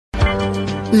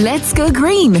Let's Go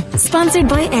Green, sponsored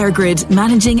by Eirgrid,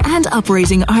 managing and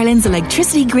operating Ireland's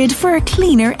electricity grid for a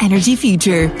cleaner energy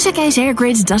future. Check out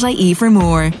eirgrid.ie for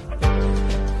more.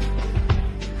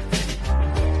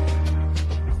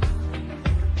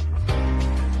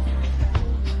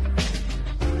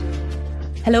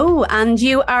 Hello, and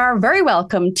you are very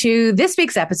welcome to this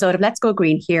week's episode of Let's Go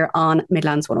Green here on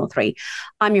Midlands 103.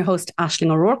 I'm your host,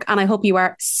 Aisling O Rourke, and I hope you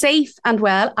are safe and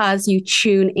well as you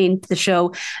tune into the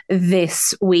show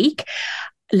this week.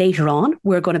 Later on,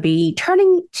 we're going to be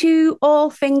turning to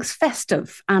all things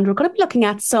festive, and we're going to be looking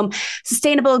at some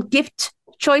sustainable gift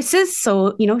choices.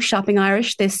 So, shopping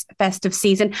Irish this festive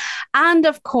season. And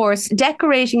of course,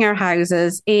 decorating our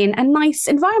houses in a nice,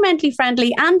 environmentally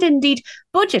friendly and indeed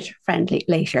budget friendly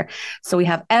later. So we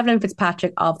have Eibhlinn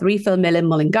Fitzpatrick of the Refill Mill in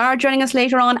Mullingar joining us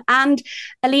later on, and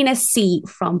Alena C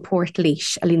from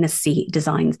Portlaoise. Alena C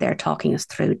Designs there, talking us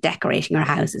through decorating our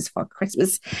houses for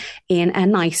Christmas in a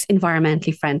nice,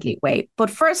 environmentally friendly way. But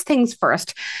first things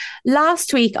first,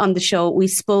 last week on the show, we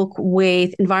spoke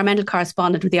with environmental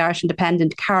correspondent with the Irish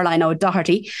Independent, Caroline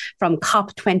O'Doherty from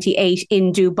COP28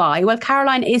 in Dubai. Well,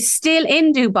 Caroline is still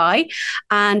in Dubai,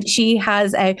 and she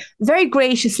has very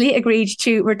graciously agreed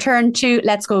to return to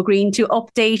Let's Go Green to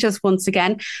update us once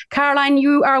again. Caroline,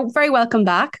 you are very welcome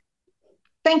back.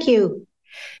 Thank you.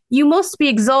 You must be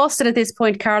exhausted at this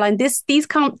point, Caroline.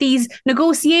 These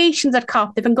negotiations at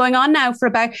COP, they've been going on now for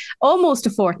about almost a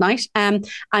fortnight, and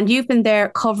you've been there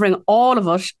covering all of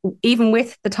it, even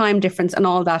with the time difference and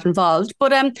all that involved.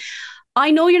 But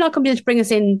I know you're not going to be able to bring us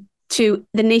in to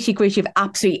the nitty-gritty of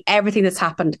absolutely everything that's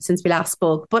happened since we last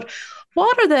spoke, but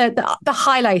what are the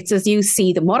highlights as you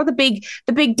see them? What are the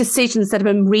big decisions that have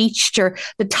been reached, or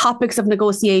the topics of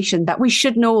negotiation that we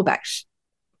should know about?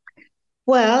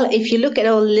 Well, if you look at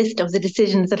a list of the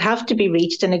decisions that have to be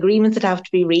reached and agreements that have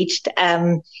to be reached,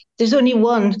 there's only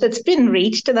one that's been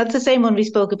reached, and that's the same one we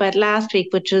spoke about last week,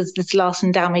 which was this loss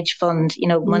and damage fund,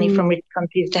 money from rich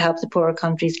countries to help the poorer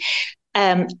countries.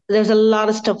 There's a lot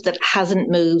of stuff that hasn't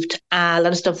moved, a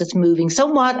lot of stuff that's moving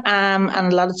somewhat, and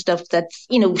a lot of stuff that's,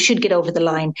 should get over the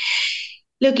line.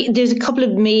 Look, there's a couple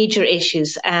of major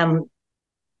issues,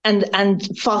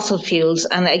 and fossil fuels.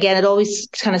 And again, it always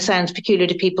kind of sounds peculiar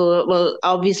to people. Well,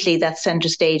 obviously that's centre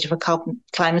stage of a COP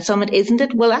climate summit, isn't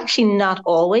it? Well, actually not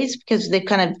always, because they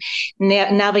kind of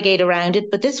navigate around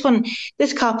it. But this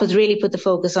COP has really put the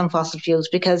focus on fossil fuels,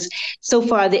 because so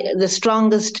far the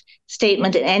strongest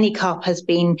statement in any COP has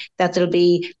been that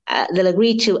they'll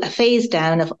agree to a phase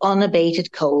down of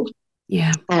unabated coal.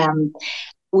 Yeah.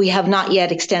 We have not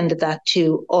yet extended that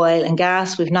to oil and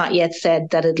gas. We've not yet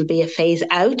said that it'll be a phase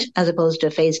out as opposed to a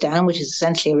phase down, which is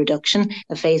essentially a reduction.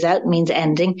 A phase out means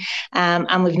ending.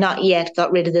 And we've not yet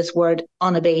got rid of this word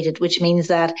unabated, which means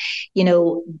that,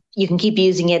 you can keep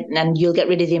using it and you'll get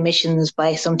rid of the emissions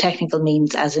by some technical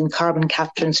means, as in carbon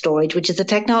capture and storage, which is a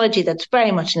technology that's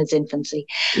very much in its infancy.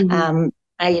 Mm-hmm.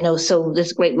 So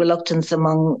there's great reluctance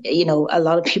among, a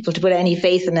lot of people to put any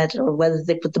faith in it, or whether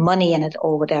they put the money in it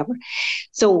or whatever.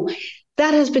 So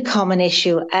that has become an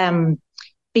issue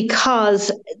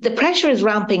because the pressure is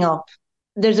ramping up.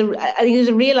 I think there's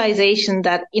a realization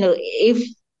that, if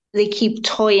they keep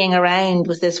toying around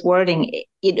with this wording,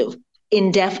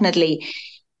 indefinitely,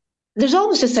 there's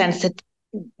almost a sense that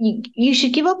you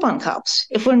should give up on COPs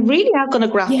if we're really not going to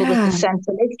grapple with the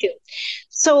central issue.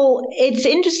 So it's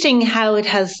interesting how it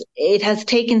has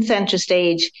taken centre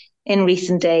stage in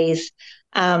recent days.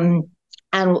 And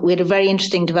we had a very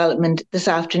interesting development this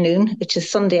afternoon, which is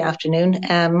Sunday afternoon,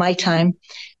 my time.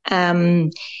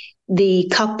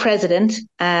 The COP president,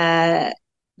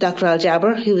 Dr. Al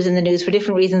Jaber, who was in the news for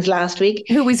different reasons last week.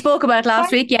 Who we spoke about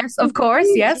last week, yes, of course,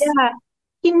 yes. Yeah.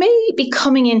 He may be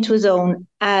coming into his own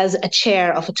as a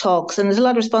chair of a talks, and there's a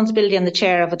lot of responsibility on the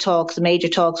chair of a talks, a major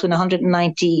talks, when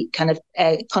 190 kind of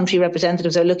country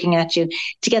representatives are looking at you,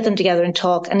 to get them together and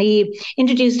talk. And he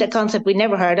introduced a concept we'd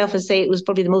never heard of. I say it was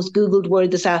probably the most Googled word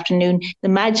this afternoon, the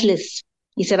majlis.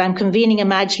 He said, I'm convening a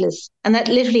majlis. And that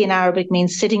literally in Arabic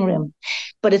means sitting room.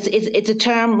 But it's a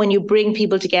term when you bring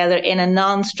people together in a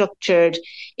non-structured,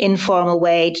 informal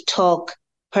way to talk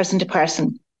person to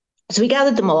person. So we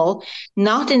gathered them all,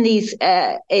 not in these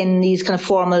kind of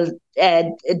formal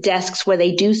desks where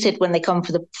they do sit when they come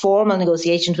for the formal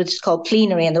negotiations, which is called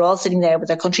plenary, and they're all sitting there with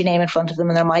their country name in front of them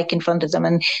and their mic in front of them,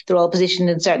 and they're all positioned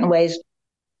in certain ways.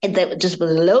 And just with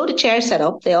a load of chairs set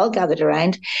up, they all gathered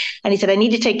around. And he said, I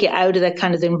need to take you out of that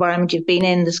kind of the environment you've been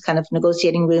in, this kind of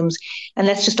negotiating rooms, and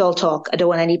let's just all talk. I don't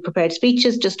want any prepared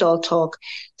speeches, just all talk.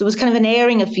 There was kind of an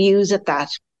airing of views at that.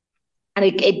 And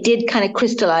it did kind of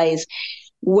crystallize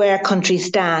where countries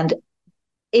stand.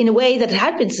 in a way that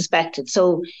had been suspected.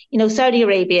 So, Saudi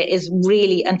Arabia is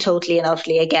really and totally and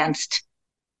utterly against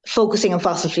focusing on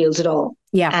fossil fuels at all.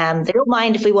 Yeah. They don't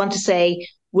mind if we want to say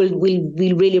we'll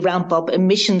really ramp up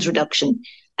emissions reduction,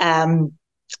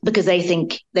 because they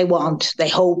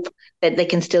hope that they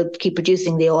can still keep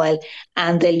producing the oil,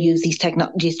 and they'll use these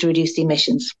technologies to reduce the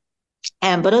emissions.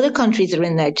 But other countries are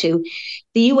in there too.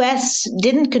 The US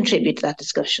didn't contribute to that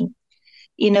discussion.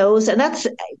 So that's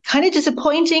kind of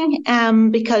disappointing,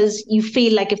 because you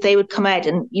feel like if they would come out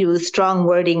and with strong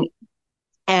wording,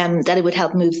 that it would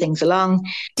help move things along.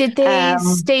 Did they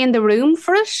stay in the room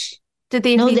for it? Did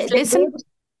they listen?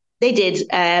 They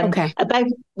did. Okay.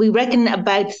 We reckon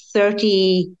about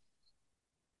 30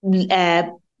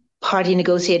 party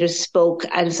negotiators spoke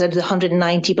out of the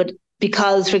 190, but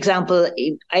because, for example,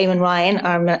 Eamon Ryan,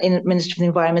 our Minister for the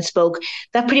Environment, spoke,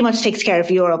 that pretty much takes care of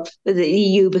Europe, the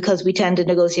EU, because we tend to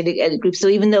negotiate a group. So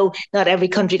even though not every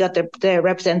country got their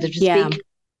representative to speak,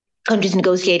 countries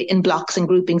negotiate in blocks and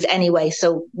groupings anyway.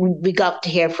 So we got to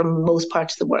hear from most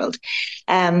parts of the world.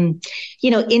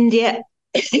 India,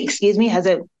 has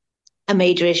a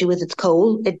major issue with its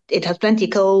coal. It has plenty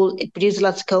of coal. It produces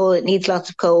lots of coal. It needs lots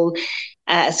of coal.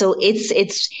 So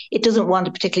it doesn't want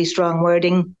a particularly strong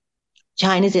wording.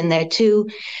 China's in there too.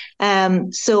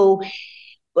 So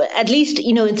at least,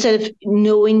 instead of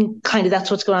knowing kind of that's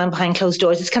what's going on behind closed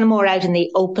doors, it's kind of more out in the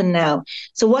open now.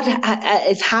 So what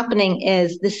is happening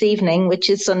is this evening, which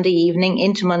is Sunday evening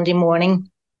into Monday morning,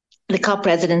 the COP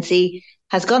presidency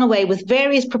has gone away with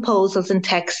various proposals and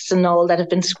texts and all that have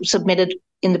been submitted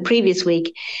in the previous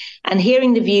week, and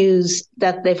hearing the views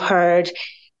that they've heard,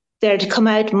 they're to come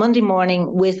out Monday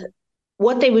morning with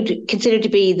what they would consider to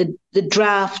be the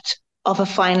draft of a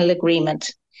final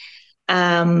agreement,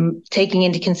 taking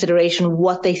into consideration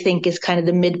what they think is kind of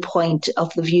the midpoint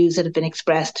of the views that have been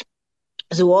expressed.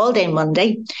 So all day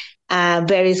Monday,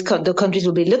 the countries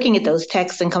will be looking at those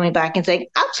texts and coming back and saying,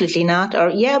 absolutely not,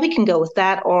 or yeah, we can go with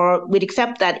that, or we'd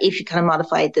accept that if you kind of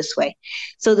modify it this way.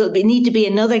 So there'll need to be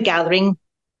another gathering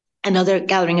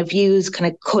of views,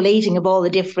 kind of collating of all the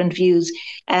different views,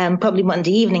 probably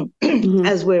Monday evening,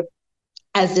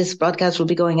 as this broadcast will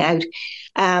be going out.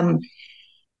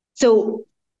 So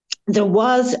there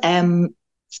was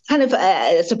kind of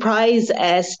a surprise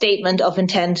statement of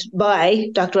intent by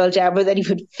Dr. Al-Jaber that he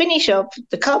would finish up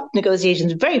the COP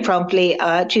negotiations very promptly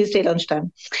Tuesday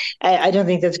lunchtime. I don't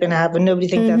think that's going to happen. Nobody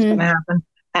thinks that's going to happen.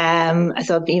 I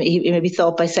thought he maybe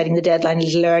thought by setting the deadline a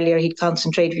little earlier he'd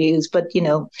concentrate views, but he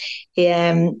should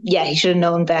have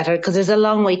known better, because there's a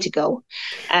long way to go.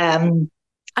 And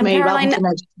Caroline,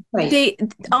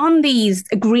 on these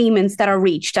agreements that are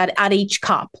reached at each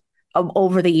COP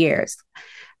over the years,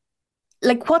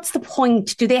 like, what's the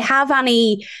point? Do they have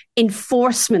any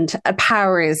enforcement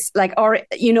powers? Or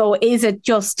is it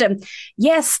just,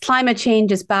 yes, climate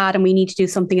change is bad and we need to do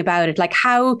something about it? Like,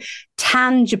 how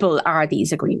tangible are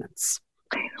these agreements?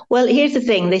 Well, here's the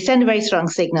thing. They send a very strong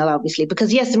signal, obviously,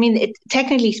 because, yes, I mean,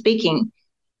 technically speaking,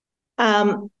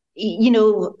 there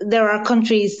are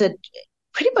countries that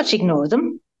pretty much ignore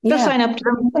them. They'll sign up to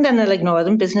them and then they'll ignore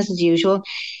them, business as usual.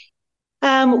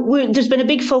 There's been a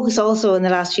big focus also in the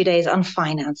last few days on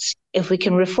finance. If we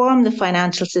can reform the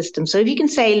financial system. So if you can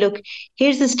say, look,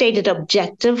 here's the stated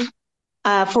objective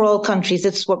for all countries,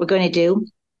 this is what we're going to do.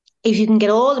 If you can get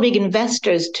all the big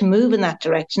investors to move in that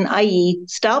direction, i.e.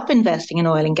 stop investing in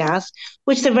oil and gas,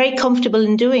 which they're very comfortable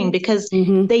in doing, because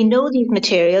they know these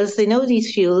materials, they know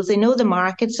these fuels, they know the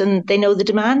markets, and they know the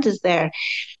demand is there.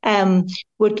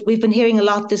 We've been hearing a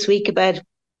lot this week about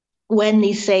when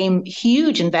these same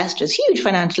huge investors, huge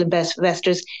financial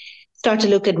investors, start to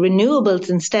look at renewables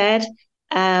instead,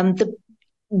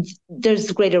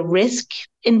 there's greater risk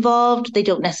involved. They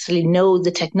don't necessarily know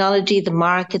the technology, the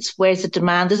markets, where's the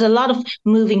demand. There's a lot of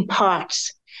moving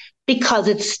parts because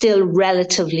it's still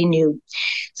relatively new.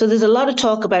 So there's a lot of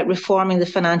talk about reforming the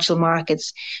financial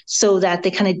markets so that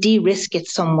they kind of de-risk it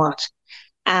somewhat.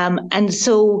 And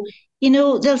so,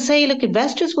 they'll say, look,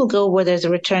 investors will go where there's a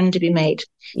return to be made.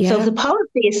 Yeah. So if the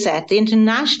policy is set, the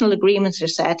international agreements are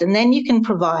set, and then you can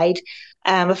provide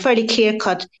a fairly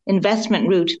clear-cut investment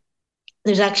route,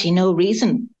 there's actually no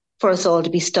reason for us all to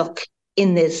be stuck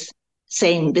in this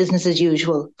same business as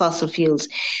usual fossil fuels.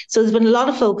 So there's been a lot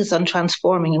of focus on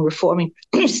transforming and reforming,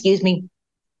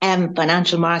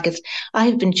 financial markets. I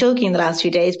have been choking the last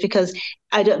few days because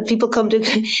people come to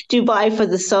Dubai for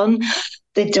the sun.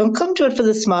 They don't come to it for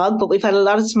the smog, but we've had a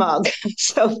lot of smog.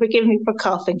 So forgive me for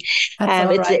coughing.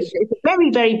 It's a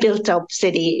very, very built up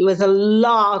city with a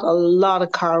lot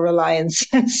of car reliance.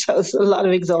 So it's a lot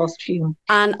of exhaust fume.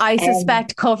 And I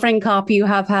suspect, covering COP, you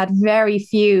have had very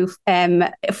few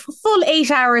full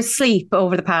 8 hours sleep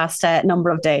over the past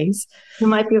number of days. You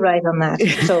might be right on that.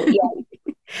 So, yeah.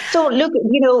 So look,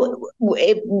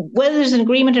 whether there's an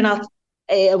agreement or not,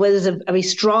 whether there's a very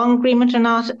strong agreement or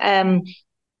not,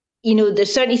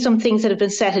 there's certainly some things that have been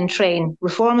set in train.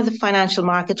 Reform of the financial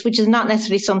markets, which is not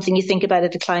necessarily something you think about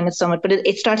at the climate summit, but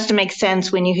it starts to make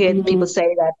sense when you hear people say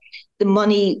that the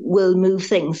money will move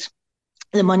things.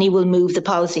 The money will move the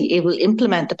policy. It will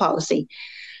implement the policy.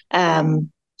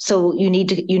 So you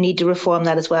need to reform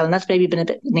that as well. And that's maybe been a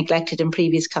bit neglected in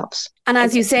previous COPs. And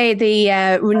as you say,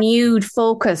 the renewed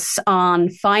focus on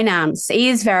finance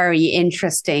is very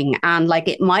interesting, and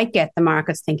it might get the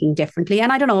markets thinking differently.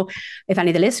 And I don't know if any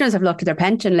of the listeners have looked at their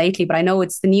pension lately, but I know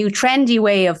it's the new trendy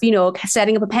way of,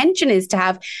 setting up a pension is to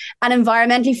have an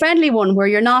environmentally friendly one where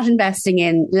you're not investing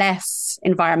in less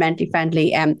environmentally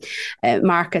friendly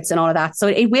markets and all of that. So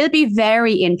it will be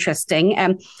very interesting.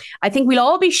 I think we'll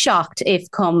all be shocked if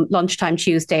come lunchtime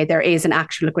Tuesday there is an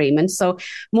actual agreement. So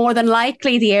more than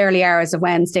likely the early hours of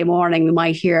Wednesday morning we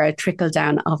might hear a trickle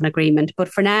down of an agreement. But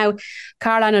for now,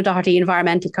 Caroline O'Doherty,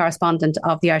 environmental correspondent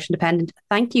of the Irish Independent,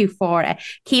 thank you for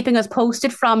keeping us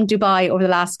posted from Dubai over the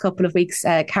last couple of weeks,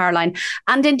 Caroline,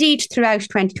 and indeed throughout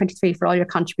 2023 for all your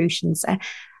contributions.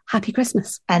 Happy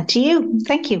Christmas. And to you.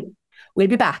 Thank you. We'll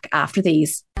be back after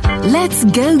these. Let's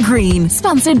Go Green,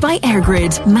 sponsored by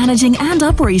Eirgrid, managing and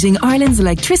operating Ireland's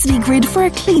electricity grid for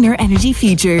a cleaner energy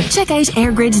future. Check out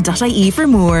eirgrid.ie for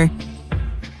more.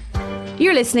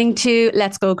 You're listening to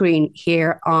Let's Go Green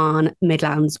here on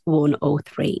Midlands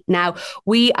 103. Now,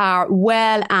 we are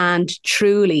well and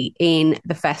truly in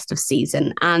the festive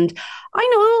season. And I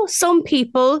know some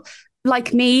people,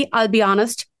 like me, I'll be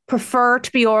honest, prefer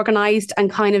to be organised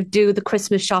and kind of do the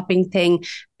Christmas shopping thing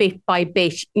bit by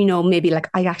bit. Maybe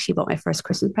I actually bought my first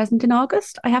Christmas present in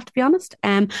August, I have to be honest.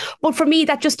 But for me,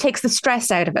 that just takes the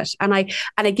stress out of it, and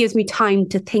it gives me time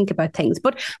to think about things.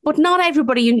 But not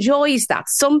everybody enjoys that.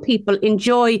 Some people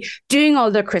enjoy doing all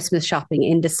their Christmas shopping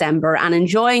in December and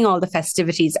enjoying all the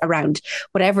festivities around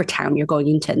whatever town you're going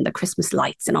into and the Christmas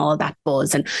lights and all that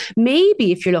buzz. And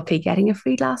maybe if you're lucky, getting a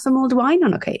free glass of mulled wine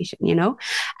on occasion,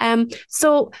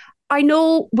 So I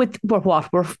know we're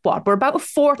about a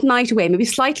fortnight away, maybe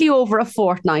slightly over a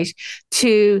fortnight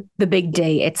to the big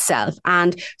day itself.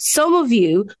 And some of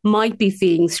you might be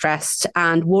feeling stressed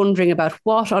and wondering about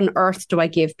what on earth do I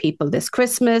give people this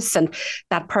Christmas, and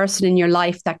that person in your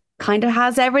life that kind of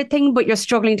has everything, but you're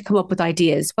struggling to come up with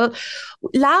ideas. Well,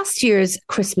 last year's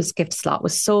Christmas gift slot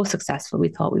was so successful, we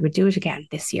thought we would do it again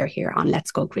this year here on Let's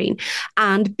Go Green.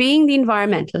 And being the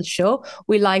environmental show,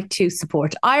 we like to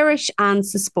support Irish and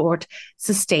support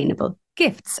sustainable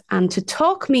gifts. And to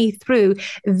talk me through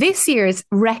this year's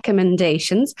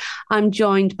recommendations, I'm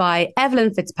joined by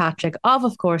Eibhlinn Fitzpatrick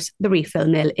of course, the Refill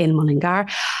Mill in Mullingar.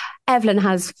 Eibhlinn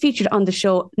has featured on the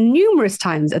show numerous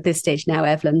times at this stage now,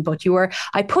 Eibhlinn, but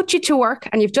I put you to work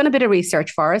and you've done a bit of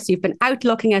research for us. You've been out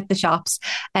looking at the shops.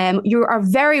 You are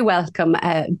very welcome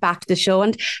back to the show,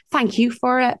 and thank you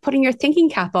for putting your thinking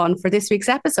cap on for this week's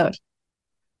episode.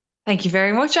 Thank you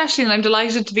very much, Aisling. I'm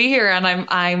delighted to be here, and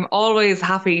I'm always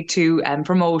happy to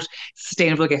promote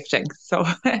sustainable gifting. So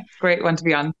great one to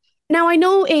be on. Now, I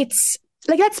know it's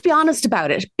let's be honest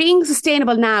about it. Being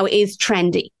sustainable now is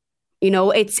trendy.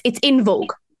 It's in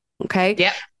vogue. Okay.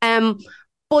 Yeah.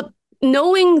 But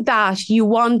knowing that you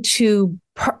want to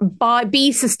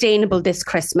be sustainable this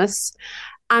Christmas,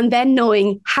 and then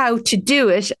knowing how to do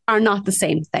it are not the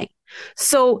same thing.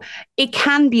 So it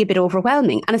can be a bit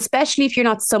overwhelming, and especially if you're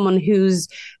not someone who's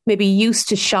maybe used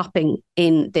to shopping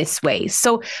in this way.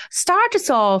 So start us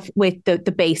off with the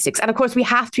basics. And of course, we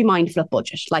have to be mindful of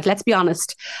budget. Let's be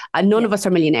honest, none of us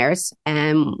are millionaires.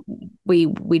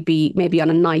 We'd be maybe on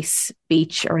a nice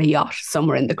beach or a yacht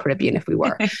somewhere in the Caribbean if we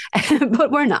were, but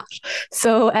we're not.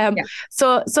 So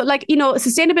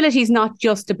sustainability is not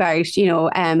just about,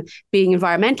 being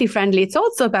environmentally friendly. It's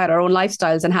also about our own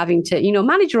lifestyles and having to,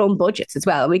 manage your own budgets as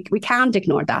well. We can't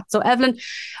ignore that. So Eibhlinn,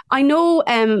 I know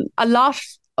a lot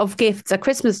of gifts at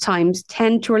Christmas times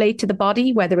tend to relate to the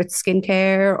body, whether it's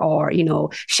skincare or,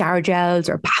 shower gels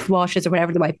or bath washes or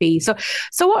whatever they might be. So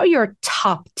what are your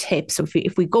top tips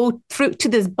if we go through to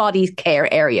this body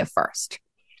care area first?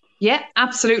 Yeah,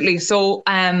 absolutely. So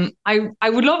I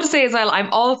would love to say as well, I'm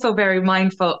also very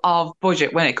mindful of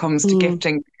budget when it comes to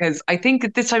gifting, because I think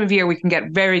at this time of year we can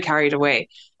get very carried away.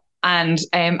 And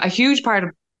a huge part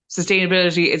of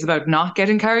sustainability is about not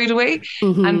getting carried away.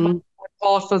 And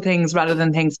thoughtful things rather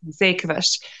than things for the sake of it.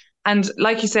 And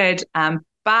like you said,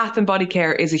 bath and body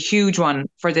care is a huge one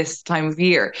for this time of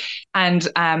year. And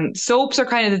soaps are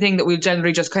kind of the thing that we'll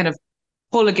generally just kind of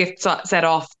pull a gift set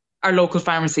off our local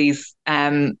pharmacies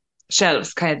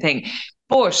shelves kind of thing.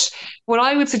 But what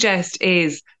I would suggest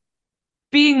is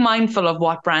being mindful of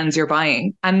what brands you're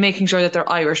buying and making sure that they're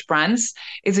Irish brands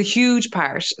is a huge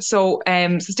part. So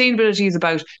sustainability is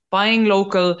about buying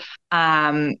local,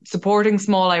 supporting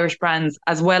small Irish brands,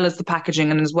 as well as the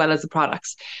packaging and as well as the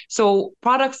products. So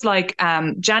products like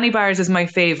Janny Bars is my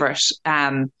favourite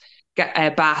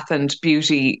bath and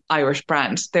beauty Irish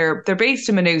brand. They're based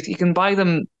in Maynooth. You can buy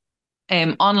them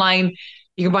online.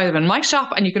 You can buy them in my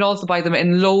shop, and you can also buy them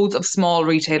in loads of small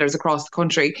retailers across the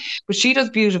country. But she does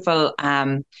beautiful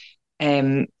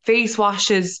face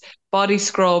washes, body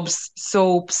scrubs,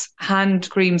 soaps, hand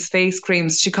creams, face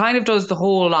creams. She kind of does the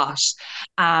whole lot.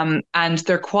 And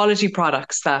they're quality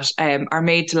products that are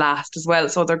made to last as well.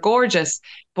 So they're gorgeous,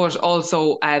 but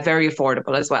also very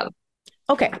affordable as well.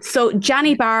 Okay, so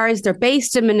Janny Bars, they're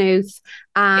based in Maynooth,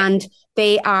 and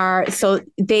they are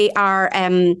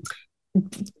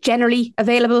generally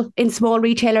available in small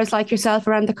retailers like yourself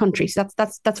around the country. So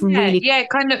that's really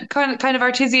kind of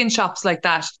artisan shops like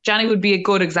that. Janny would be a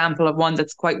good example of one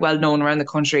that's quite well known around the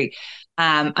country,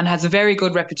 and has a very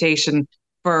good reputation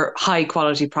for high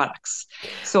quality products.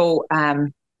 So that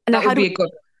would be a good.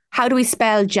 How do we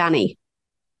spell Janny?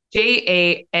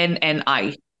 Janni.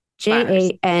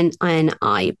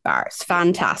 Janni bars.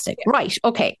 Fantastic. Right.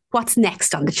 Okay. What's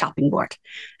next on the chopping board?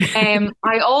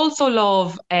 I also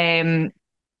love Body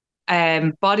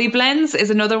Blends is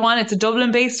another one. It's a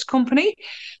Dublin-based company.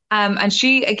 And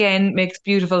she, again, makes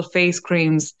beautiful face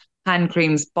creams, hand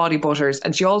creams, body butters.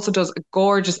 And she also does a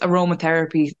gorgeous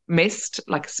aromatherapy mist,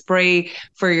 like spray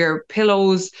for your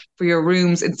pillows, for your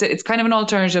rooms. It's kind of an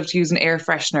alternative to using air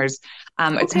fresheners.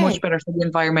 It's much better for the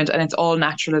environment, and it's all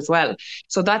natural as well.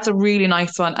 So that's a really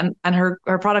nice one. And her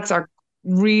products are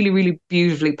really, really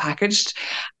beautifully packaged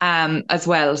as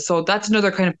well. So that's another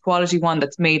kind of quality one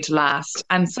that's made to last,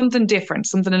 and something different,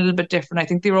 something a little bit different. I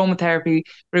think the aromatherapy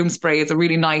room spray is a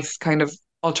really nice kind of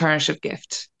alternative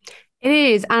gift. It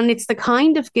is, and it's the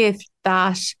kind of gift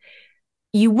that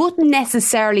you wouldn't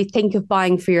necessarily think of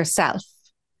buying for yourself.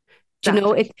 Exactly. You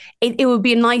know, it would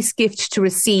be a nice gift to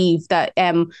receive that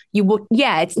you would,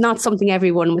 it's not something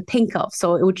everyone would think of.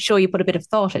 So it would show you put a bit of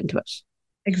thought into it.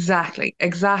 Exactly.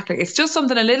 It's just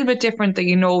something a little bit different that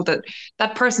you know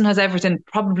that person has everything,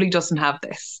 probably doesn't have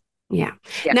this. Yeah.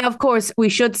 Now, of course, we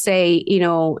should say,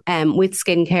 with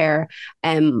skincare,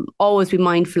 always be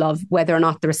mindful of whether or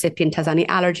not the recipient has any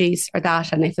allergies or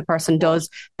that. And if the person does,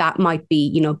 that might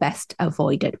be, best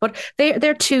avoided. But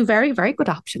they're two very, very good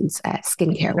options,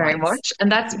 skincare. Very much. And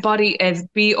that's Body is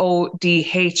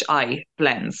BODHI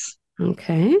blends.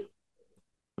 Okay.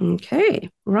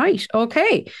 Right.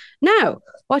 Okay. Now,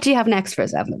 what do you have next for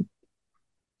us, Eibhlinn?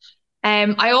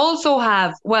 I also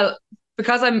have,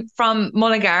 because I'm from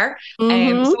Mullingar,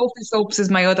 Sophie Soaps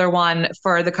is my other one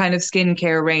for the kind of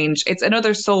skincare range. It's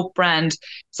another soap brand.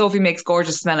 Sophie makes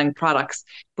gorgeous smelling products,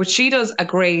 but she does a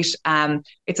great,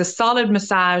 it's a solid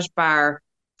massage bar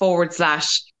 /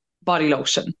 body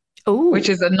lotion. Ooh. Which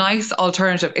is a nice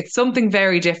alternative. It's something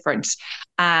very different.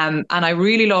 And I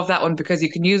really love that one because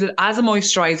you can use it as a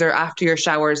moisturizer after your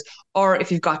showers, or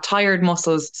if you've got tired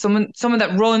muscles, someone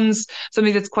that runs,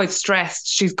 somebody that's quite stressed,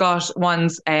 she's got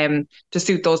ones to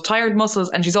suit those tired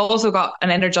muscles. And she's also got an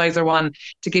energizer one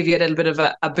to give you a little bit of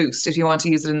a boost if you want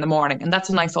to use it in the morning. And that's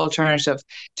a nice alternative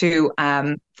to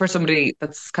for somebody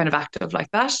that's kind of active like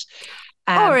that.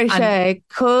 Or it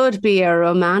could be a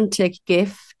romantic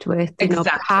gift with,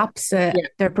 perhaps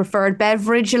their preferred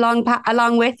beverage along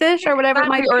with it, or whatever it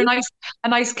might be. Or a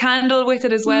nice candle with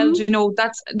it as well.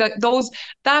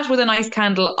 That's with a nice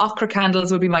candle. Ochre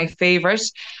candles would be my favourite.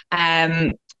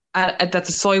 That's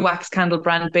a soy wax candle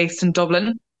brand based in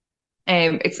Dublin.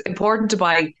 It's important to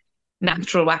buy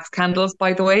natural wax candles,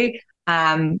 by the way.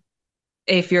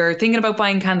 If you're thinking about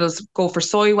buying candles, go for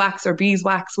soy wax or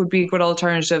beeswax would be a good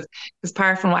alternative, because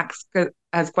paraffin wax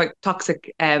has quite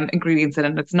toxic ingredients in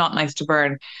it. It's not nice to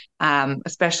burn,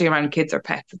 especially around kids or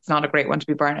pets. It's not a great one to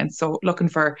be burning. So looking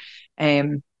for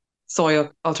soy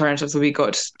alternatives would be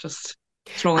good. Just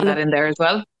throwing that in there as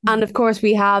well. And of course,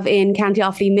 we have in County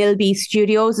Offaly Millbee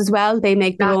Studios as well. They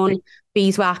make their own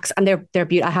beeswax, and they're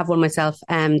beautiful. I have one myself.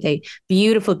 They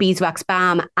beautiful beeswax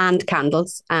balm and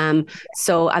candles. And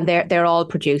they're all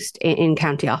produced in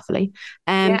County Offaly.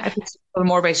 I think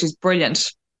more about she's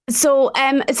brilliant. So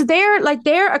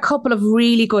they're a couple of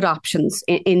really good options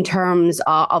in terms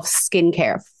of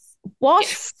skincare What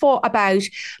for about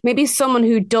maybe someone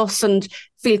who doesn't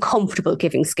feel comfortable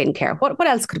giving skincare? What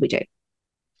else could we do?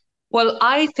 Well,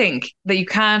 I think that you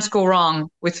can't go wrong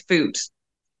with food.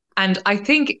 And I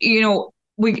think,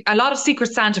 a lot of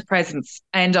Secret Santa presents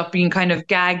end up being kind of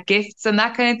gag gifts and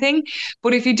that kind of thing.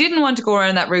 But if you didn't want to go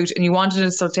around that route and you wanted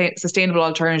a sustainable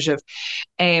alternative,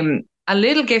 a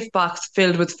little gift box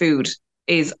filled with food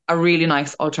is a really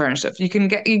nice alternative. You can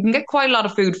get quite a lot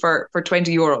of food for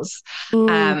 €20.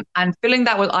 And filling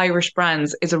that with Irish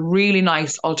brands is a really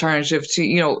nice alternative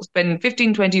to, spend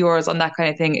 15, €20 on that kind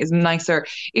of thing is nicer.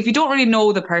 If you don't really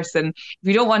know the person, if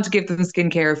you don't want to give them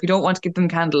skincare, if you don't want to give them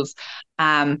candles,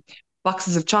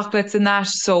 boxes of chocolates in that.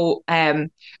 So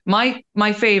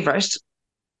my favourite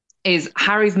is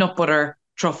Harry's Nut Butter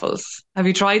truffles. Have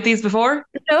you tried these before?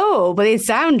 No, but they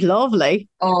sound lovely.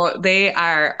 Oh, they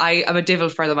are. I am a devil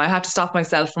for them. I have to stop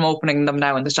myself from opening them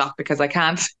now in the shop because I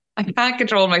can't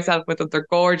control myself with them. They're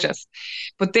gorgeous.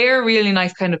 But they're really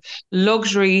nice kind of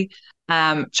luxury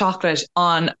chocolate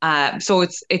on so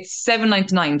it's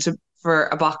 $7.99 for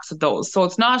a box of those. So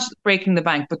it's not breaking the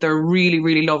bank, but they're really,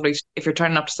 really lovely if you're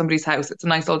turning up to somebody's house. It's a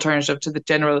nice alternative to the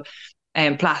general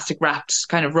plastic wrapped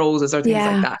kind of roses or things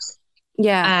like that.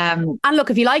 Yeah. And look,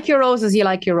 if you like your roses, you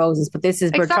like your roses. But this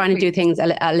is, we're trying to do things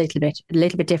a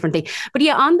little bit differently. But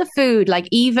yeah, on the food, like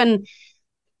even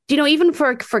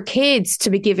for kids to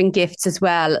be giving gifts as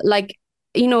well, like,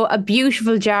 a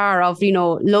beautiful jar of,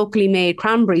 locally made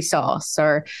cranberry sauce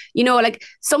or, like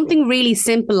something really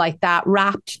simple like that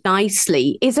wrapped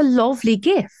nicely is a lovely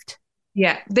gift.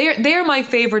 Yeah, they're my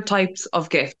favorite types of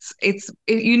gifts. It's,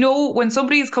 when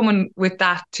somebody's coming with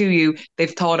that to you, they've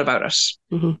thought about it.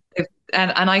 Mm-hmm.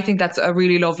 And I think that's a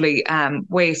really lovely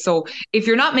way. So if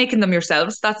you're not making them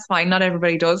yourselves, that's fine. Not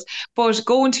everybody does. But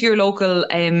go into your local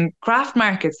craft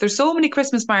markets. There's so many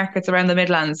Christmas markets around the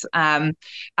Midlands. And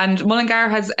Mullingar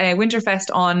has a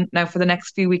Winterfest on now for the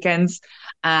next few weekends.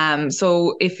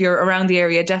 So if you're around the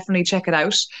area, definitely check it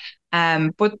out.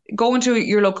 But go into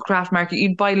your local craft market,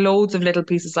 you'd buy loads of little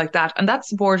pieces like that. And that's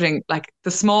supporting like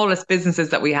the smallest businesses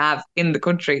that we have in the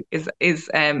country is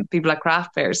people at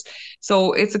craft fairs.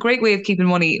 So it's a great way of keeping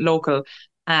money local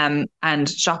and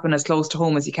shopping as close to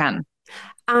home as you can.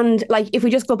 And like, if we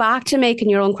just go back to making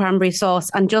your own cranberry sauce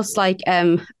and just like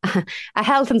a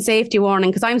health and safety warning,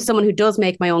 because I'm someone who does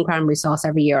make my own cranberry sauce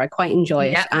every year. I quite enjoy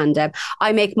it. And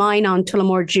I make mine on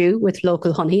Tullamore dew with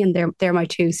local honey, and they're my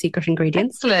two secret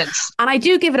ingredients. Excellent. And I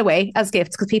do give it away as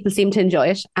gifts because people seem to enjoy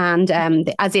it. And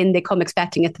as in they come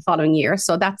expecting it the following year.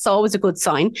 So that's always a good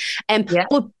sign.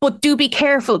 But do be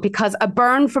careful because a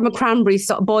burn from a cranberry,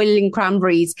 boiling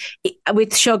cranberries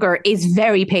with sugar is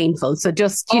very painful. So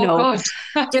just,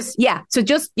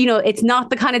 it's not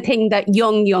the kind of thing that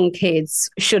young kids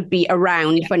should be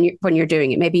around when you're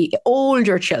doing it. Maybe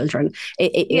older children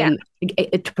to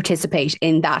participate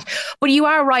in that. But you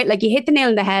are right, like you hit the nail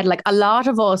on the head. Like a lot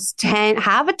of us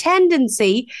have a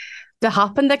tendency to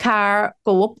hop in the car,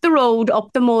 go up the road,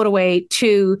 up the motorway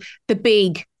to the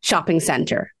big shopping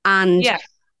centre. And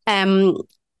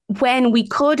when we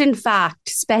could, in fact,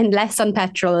 spend less on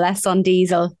petrol, less on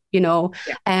diesel,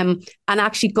 and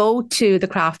actually go to the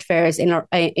craft fairs in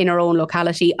our own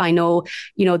locality. I know,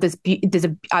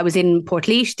 I was in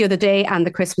Portlaoise the other day and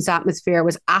the Christmas atmosphere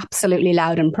was absolutely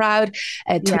loud and proud.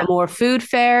 Tullamore Food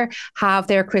Fair have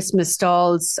their Christmas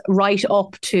stalls right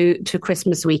up to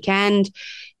Christmas weekend.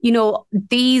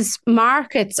 These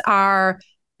markets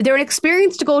they're an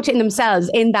experience to go to in themselves,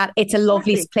 in that it's a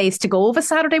lovely place to go of a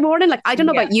Saturday morning. Like, I don't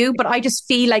know about you, but I just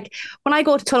feel like when I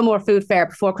go to Tullamore Food Fair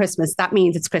before Christmas, that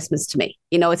means it's Christmas to me.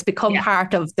 It's become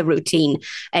part of the routine,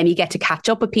 and you get to catch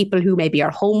up with people who maybe are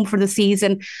home for the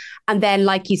season. And then,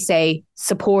 like you say,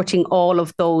 supporting all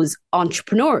of those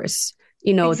entrepreneurs.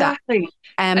 Exactly.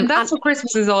 And that's what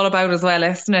Christmas is all about as well,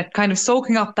 isn't it? Kind of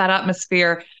soaking up that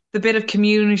atmosphere, the bit of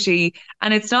community.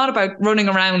 And it's not about running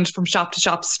around from shop to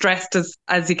shop stressed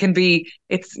as you can be.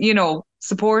 It's,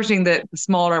 supporting the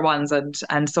smaller ones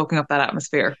and soaking up that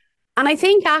atmosphere. And I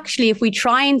think actually if we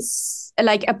try and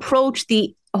approach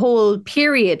the whole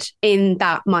period in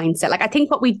that mindset, like I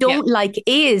think what we don't like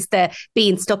is the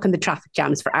being stuck in the traffic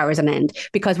jams for hours on end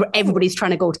because everybody's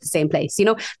trying to go to the same place.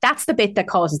 That's the bit that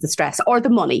causes the stress, or the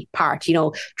money part,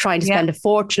 trying to spend a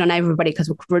fortune on everybody because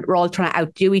we're all trying to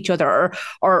outdo each other,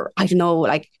 or I don't know,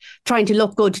 like trying to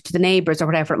look good to the neighbours or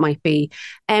whatever it might be.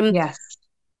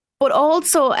 But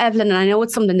also, Eibhlinn, and I know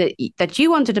it's something that you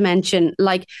wanted to mention,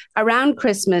 like around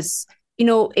Christmas,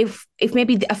 if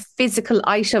maybe a physical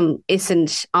item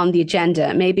isn't on the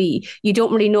agenda, maybe you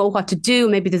don't really know what to do,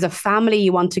 maybe there's a family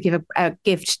you want to give a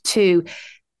gift to,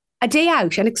 a day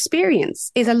out, an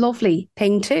experience is a lovely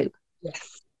thing too.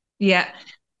 Yes. Yeah.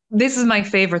 this is my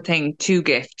favorite thing to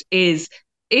gift is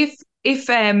if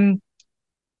giving,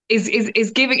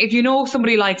 if you know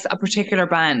somebody likes a particular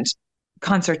band,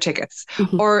 concert tickets,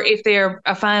 or if they're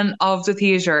a fan of the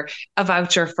theatre, a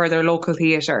voucher for their local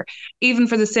theatre, even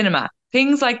for the cinema,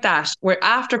 things like that, where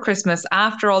after Christmas,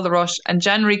 after all the rush, and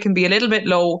January can be a little bit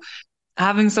low,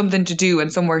 having something to do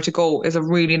and somewhere to go is a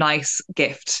really nice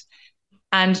gift.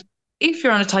 And if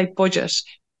you're on a tight budget,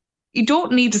 you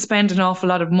don't need to spend an awful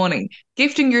lot of money.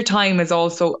 Gifting your time is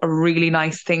also a really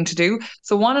nice thing to do.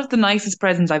 So one of the nicest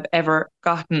presents I've ever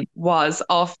gotten was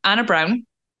off Anna Brown,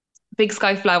 Big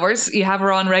Sky Flowers. You have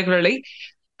her on regularly.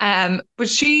 But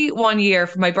she, one year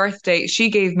for my birthday, she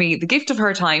gave me the gift of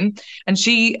her time, and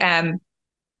she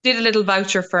did a little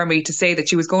voucher for me to say that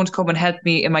she was going to come and help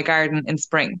me in my garden in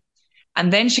spring.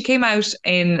 And then she came out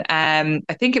in,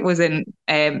 I think it was in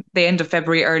the end of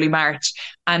February, early March,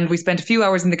 and we spent a few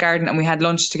hours in the garden and we had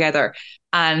lunch together.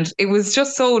 And it was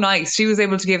just so nice. She was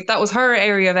able to give, that was her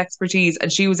area of expertise, and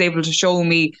she was able to show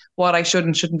me what I should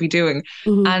and shouldn't be doing.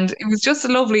 And it was just a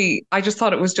lovely, I just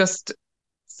thought it was just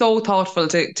so thoughtful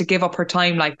to give up her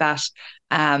time like that.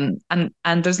 And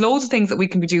there's loads of things that we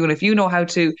can be doing. If you know how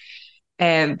to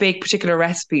bake particular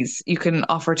recipes, you can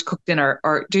offer to cook dinner,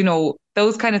 or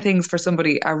those kind of things for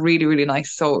somebody are really, really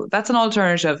nice. So that's an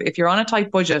alternative. If you're on a tight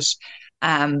budget,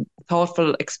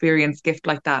 thoughtful experience gift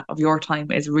like that of your time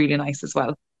is really nice as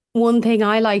well. One thing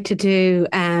I like to do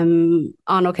on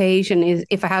occasion is,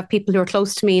 if I have people who are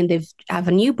close to me and they have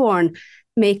a newborn,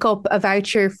 make up a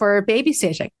voucher for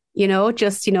babysitting.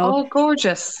 Oh,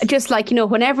 gorgeous. Just like,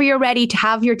 whenever you're ready to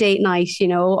have your date night,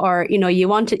 or, you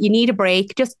need a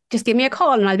break, just give me a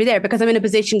call and I'll be there, because I'm in a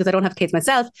position, because I don't have kids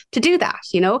myself, to do that,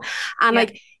 and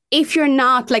like, if you're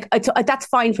not like, that's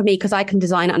fine for me, because I can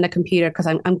design it on a computer, because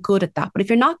I'm good at that. But if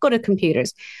you're not good at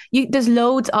computers, there's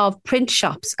loads of print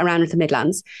shops around the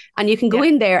Midlands, and you can go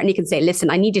in there and you can say, listen,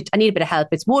 I need a bit of help.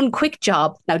 It's one quick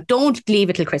job. Now, don't leave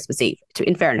it till Christmas Eve,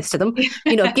 in fairness to them.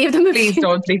 Give them please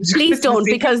don't,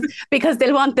 because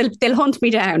they'll hunt me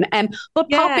down. But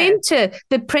pop into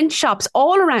the print shops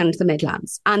all around the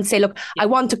Midlands and say, look, I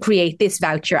want to create this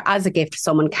voucher as a gift to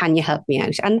someone. Can you help me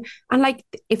out? And like,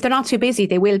 if they're not too busy,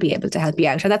 they will be able to help you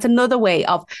out. And that's another way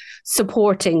of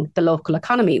supporting the local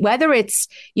economy, whether it's,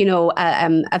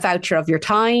 a voucher of your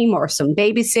time, or some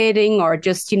babysitting, or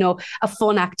just, a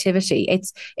fun activity.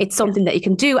 It's something that you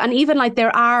can do. And even like,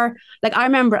 there are, like, I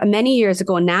remember many years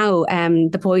ago now,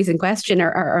 the boys in question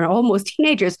are almost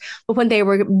teenagers, but when they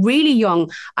were really young,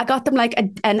 I got them like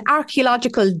an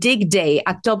archaeological dig day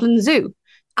at Dublin Zoo.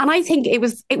 And I think it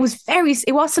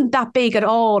wasn't that big at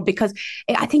all, because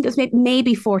I think it was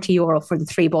maybe €40 for the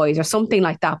 3 boys or something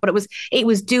like that. But it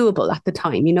was doable at the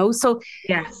time, So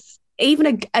yes,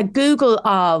 even a Google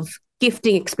of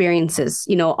gifting experiences,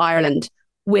 Ireland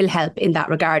will help in that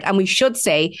regard. And we should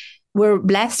say, we're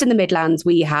blessed in the Midlands.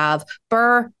 We have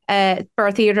Burr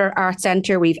Theatre Arts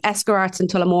Centre, we've Escar Arts in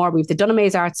Tullamore, we've the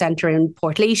Dunamaze Arts Centre in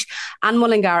Portlaoise, and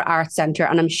Mullingar Arts Centre,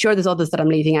 and I'm sure there's others that I'm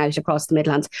leaving out across the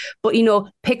Midlands. But,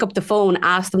 pick up the phone,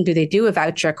 ask them, do they do a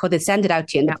voucher? Could they send it out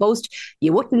to you in the post?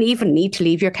 You wouldn't even need to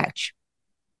leave your couch.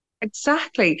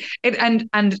 Exactly. And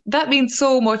that means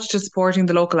so much to supporting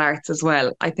the local arts as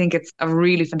well. I think it's a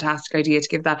really fantastic idea to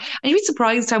give that. And you'd be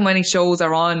surprised how many shows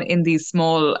are on in these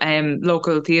small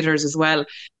local theatres as well.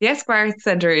 The Esquire Arts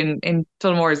Centre in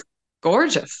Tullamore is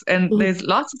gorgeous, and there's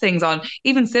lots of things on,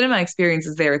 even cinema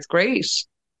experiences there. It's great.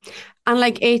 And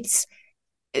like, it's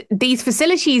these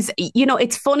facilities,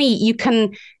 it's funny, you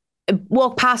can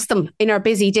walk past them in our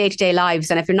busy day-to-day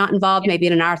lives, and if you're not involved maybe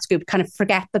in an arts group, kind of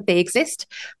forget that they exist,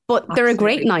 but they're a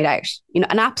great night out,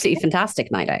 an absolutely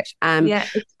fantastic night out. And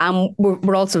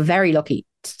we're also very lucky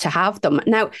to have them.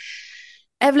 Now,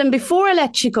 Eibhlinn, before I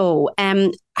let you go,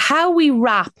 how we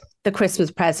wrap the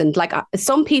Christmas present, like,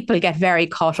 some people get very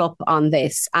caught up on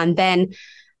this, and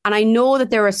I know that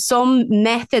there are some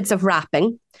methods of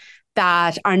wrapping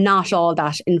that are not all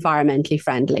that environmentally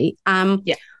friendly.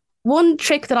 One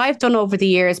trick that I've done over the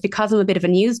years, because I'm a bit of a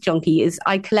news junkie, is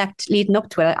I collect, leading up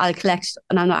to it, I'll collect,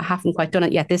 and I haven't quite done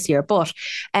it yet this year, but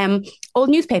old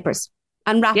newspapers,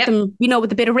 and wrap them,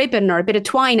 with a bit of ribbon or a bit of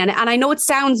twine. And I know it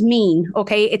sounds mean,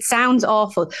 okay? It sounds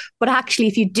awful, but actually,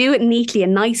 if you do it neatly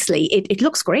and nicely, it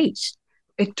looks great.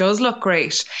 It does look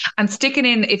great. And sticking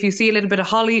in, if you see a little bit of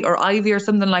holly or ivy or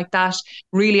something like that,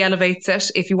 really elevates it.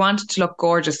 If you want it to look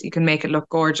gorgeous, you can make it look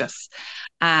gorgeous.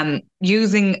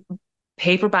 Using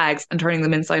paper bags and turning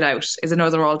them inside out is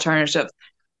another alternative.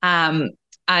 And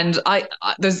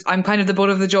I'm kind of the butt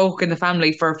of the joke in the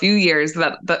family for a few years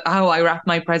that how I wrap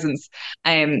my presents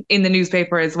in the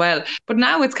newspaper as well. But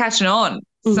now it's catching on.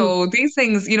 So these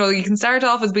things, you can start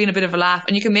off as being a bit of a laugh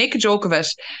and you can make a joke of it,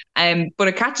 but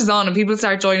it catches on and people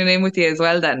start joining in with you as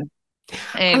well then.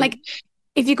 And like,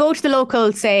 if you go to the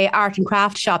local, say, art and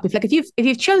craft shop, if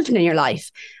you've children in your life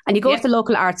and you go to the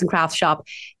local arts and crafts shop,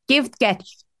 get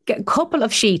a couple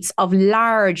of sheets of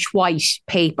large white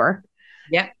paper.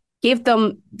 Yeah. Give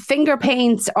them finger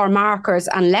paints or markers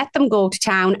and let them go to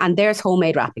town, and there's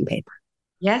homemade wrapping paper.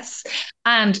 Yes.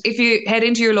 And if you head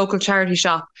into your local charity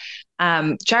shop,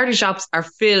 charity shops are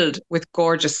filled with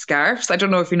gorgeous scarves. I don't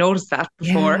know if you noticed that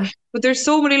before, but there's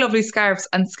so many lovely scarves,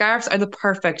 and scarves are the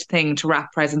perfect thing to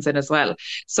wrap presents in as well.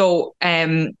 So,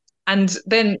 and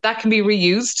then that can be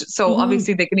reused. So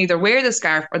obviously they can either wear the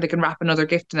scarf or they can wrap another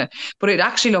gift in it, but it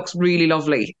actually looks really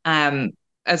lovely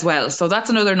as well. So that's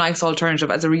another nice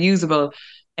alternative as a reusable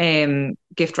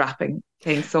gift wrapping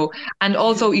thing. So, and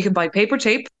also you can buy paper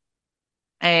tape.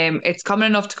 It's common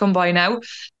enough to come by now,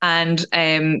 and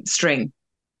string.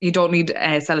 You don't need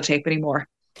sellotape anymore.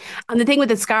 And the thing with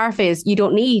the scarf is you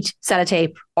don't need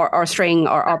sellotape or string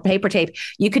or paper tape.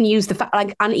 You can use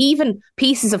and even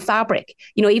pieces of fabric,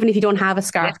 even if you don't have a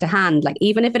scarf to hand, like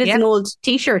even if it is an old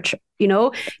t-shirt,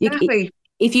 Exactly.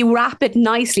 If you wrap it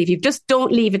nicely, if you just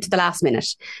don't leave it to the last minute,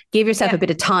 give yourself a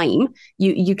bit of time,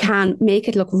 you can make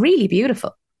it look really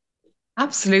beautiful.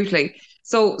 Absolutely.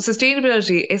 So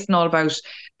sustainability isn't all about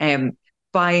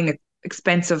buying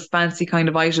expensive, fancy kind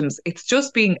of items. It's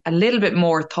just being a little bit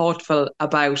more thoughtful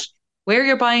about where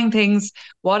you're buying things,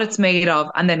 what it's made of,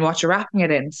 and then what you're wrapping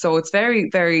it in. So it's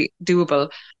very, very doable,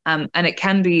 and it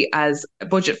can be as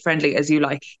budget friendly as you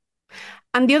like.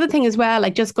 And the other thing as well,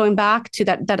 like just going back to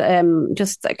that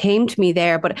just came to me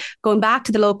there, but going back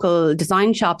to the local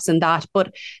design shops and that,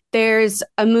 but there's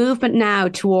a movement now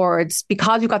towards,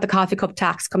 because you've got the coffee cup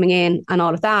tax coming in and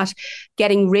all of that,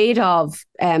 getting rid of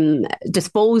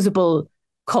disposable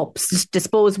cups,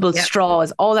 disposable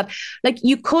straws, all that. Like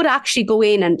you could actually go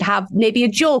in and have maybe a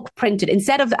joke printed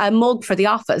instead of a mug for the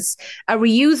office, a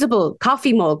reusable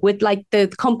coffee mug with like the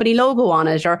company logo on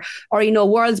it, or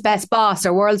world's best boss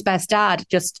or world's best dad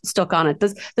just stuck on it.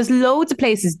 There's loads of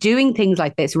places doing things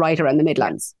like this right around the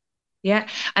Midlands. Yeah,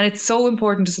 and it's so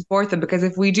important to support them, because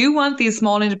if we do want these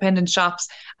small independent shops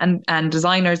and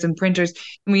designers and printers,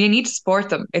 we need to support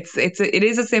them. It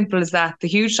is as simple as that. The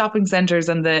huge shopping centres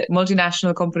and the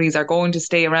multinational companies are going to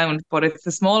stay around, but it's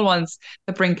the small ones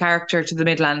that bring character to the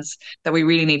Midlands that we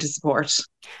really need to support.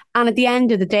 And at the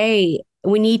end of the day,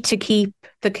 we need to keep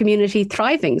the community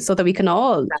thriving so that we can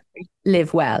all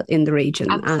live well in the region.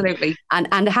 Absolutely.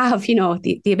 And have,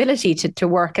 the ability to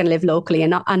work and live locally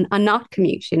and not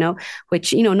commute,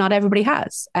 which, not everybody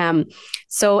has.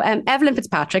 So Eibhlinn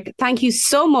Fitzpatrick, thank you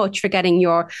so much for getting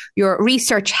your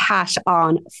research hat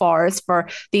on for us for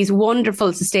these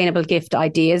wonderful sustainable gift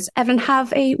ideas. Eibhlinn,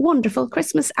 have a wonderful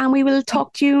Christmas, and we will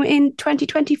talk to you in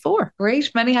 2024. Great.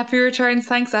 Many happy returns.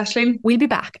 Thanks, Aisling. We'll be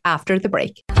back after the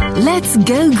break. Let's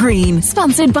Go Green,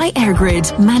 sponsored by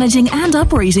Eirgrid, managing and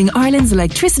operating Ireland's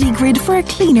electricity grid for a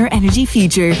cleaner energy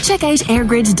future. Check out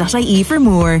eirgrid.ie for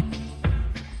more.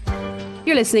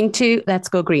 You're listening to Let's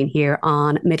Go Green here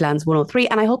on Midlands 103,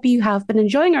 and I hope you have been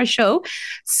enjoying our show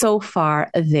so far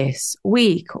this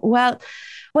week. Well,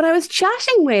 when I was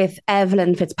chatting with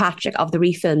Eibhlinn Fitzpatrick of the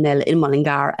Refill Mill in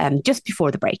Mullingar just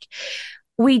before the break,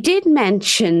 we did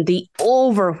mention the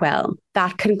overwhelm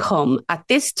that can come at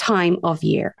this time of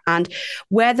year, and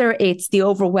whether it's the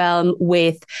overwhelm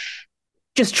with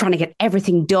just trying to get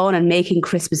everything done and making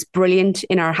Christmas brilliant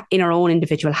in our own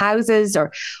individual houses,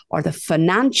 or the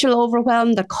financial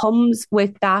overwhelm that comes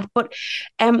with that. But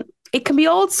it can be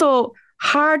also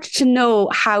hard to know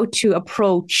how to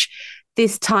approach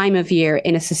this time of year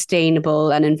in a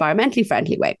sustainable and environmentally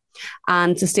friendly way,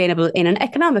 and sustainable in an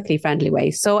economically friendly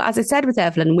way. So as I said with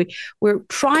Eibhlinn, we're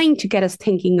trying to get us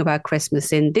thinking about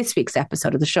Christmas in this week's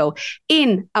episode of the show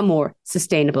in a more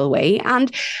sustainable way.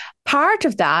 And part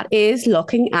of that is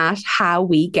looking at how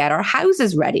we get our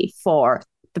houses ready for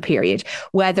the period,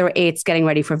 whether it's getting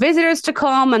ready for visitors to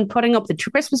come and putting up the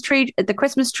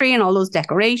Christmas tree and all those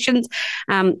decorations,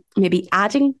 maybe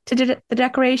adding to the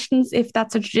decorations if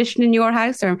that's a tradition in your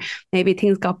house, or maybe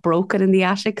things got broken in the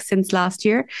attic since last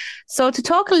year. So to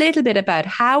talk a little bit about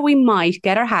how we might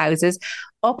get our houses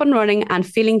up and running and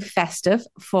feeling festive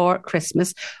for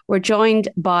Christmas, we're joined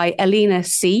by Alena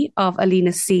C of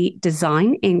Alena C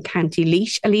Design in County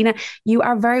Laois. Alena, you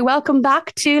are very welcome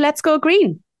back to Let's Go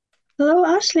Green. Hello,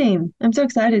 Aisling. I'm so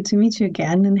excited to meet you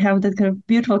again and have that kind of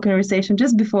beautiful conversation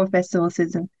just before festival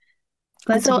season.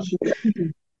 Glad to be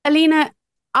here. Alena,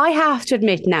 I have to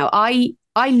admit now, I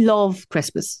love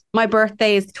Christmas. My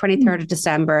birthday is the 23rd of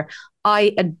December.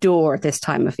 I adore this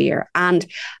time of year. And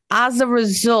as a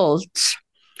result,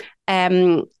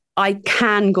 I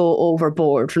can go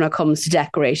overboard when it comes to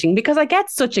decorating because I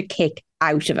get such a kick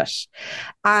out of it.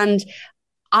 And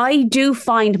I do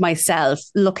find myself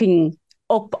looking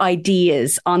up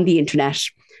ideas on the internet,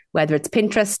 whether it's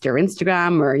Pinterest or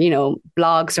Instagram or,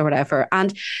 blogs or whatever.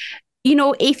 And,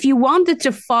 if you wanted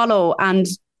to follow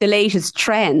the latest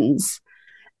trends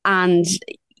and,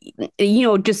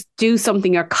 just do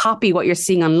something or copy what you're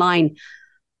seeing online,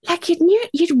 like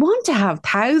you'd want to have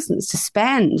thousands to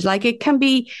spend. Like it can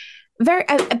be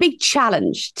a big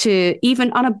challenge to,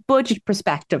 even on a budget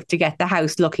perspective, to get the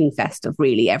house looking festive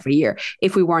really every year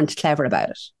if we weren't clever about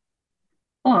it.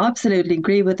 Oh, absolutely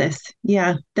agree with this.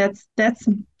 Yeah, that's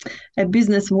a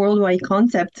business worldwide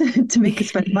concept to make us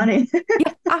spend money.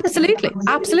 Yeah, absolutely.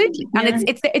 And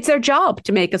it's their job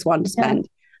to make us want to spend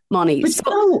money.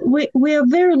 But we are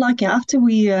very lucky. After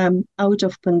we out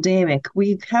of pandemic,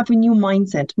 we have a new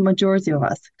mindset. Majority of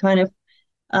us kind of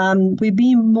we're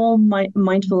being more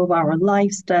mindful of our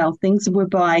lifestyle, things we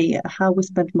buy, how we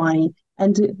spend money,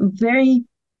 and very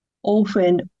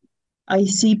often I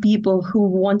see people who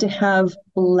want to have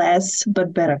less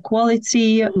but better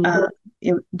quality.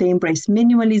 They embrace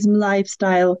minimalism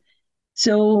lifestyle,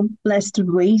 so less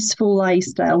wasteful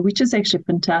lifestyle, which is actually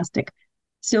fantastic.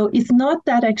 So it's not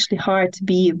that actually hard to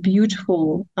be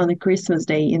beautiful on a Christmas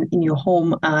day in your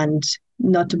home and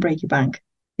not to break your bank.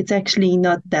 It's actually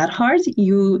not that hard.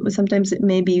 Sometimes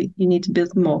maybe you need to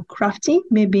build more crafty,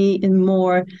 maybe in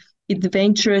more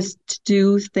adventurous to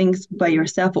do things by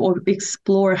yourself or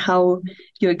explore how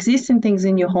your existing things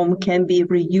in your home can be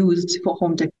reused for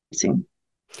home decorating.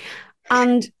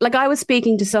 And like I was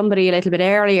speaking to somebody a little bit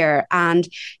earlier and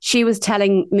she was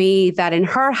telling me that in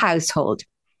her household,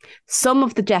 some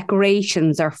of the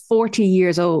decorations are 40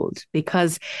 years old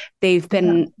because they've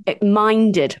been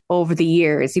minded over the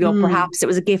years. Perhaps it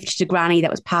was a gift to Granny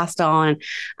that was passed on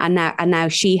and now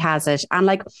she has it. And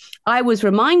like I was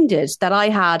reminded that I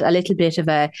had a little bit of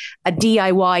a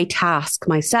DIY task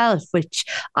myself, which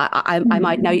I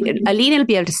might now, Alena will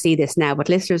be able to see this now, but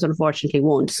listeners unfortunately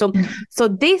won't. So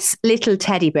this little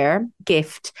teddy bear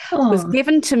gift was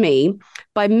given to me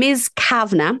by Ms.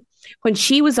 Kavanagh when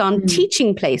she was on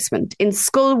teaching placement in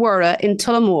Sculwara in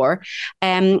Tullamore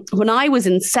when I was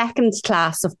in second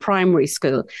class of primary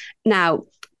school. Now,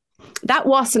 that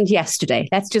wasn't yesterday.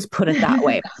 Let's just put it that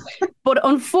way. But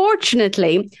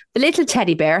unfortunately, the little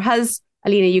teddy bear has,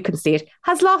 Alena, you can see it,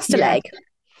 has lost a leg.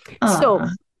 So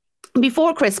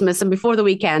before Christmas and before the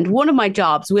weekend, one of my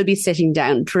jobs will be sitting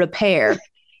down to repair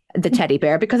the teddy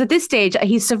bear, because at this stage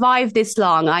he's survived this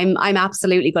long. I'm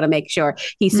absolutely going to make sure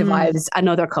he survives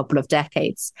another couple of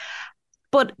decades.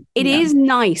 But it is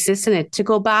nice, isn't it, to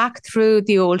go back through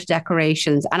the old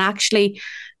decorations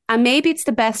and maybe it's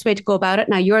the best way to go about it.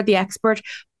 Now you're the expert,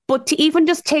 but to even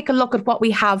just take a look at what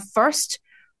we have first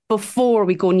before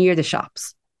we go near the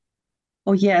shops.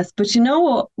 Oh, yes. But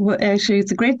actually,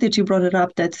 it's great that you brought it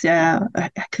up. That's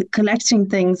collecting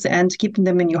things and keeping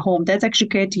them in your home. That's actually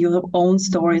creating your own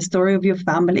story of your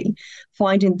family,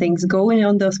 finding things, going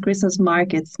on those Christmas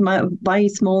markets, buy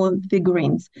small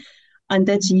figurines. And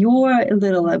that your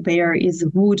little bear is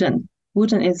wooden.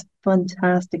 Wooden is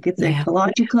fantastic. It's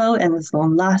ecological and it's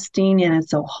long lasting and it's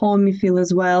so homey feel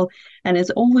as well. And it's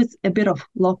always a bit of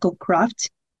local craft.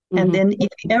 And then if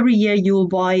every year you'll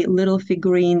buy little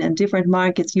figurine and different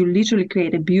markets, you literally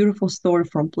create a beautiful story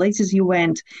from places you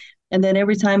went. And then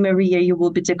every year you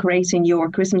will be decorating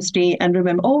your Christmas tree and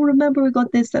remember we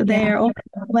got this there, I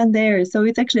went there. So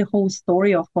it's actually a whole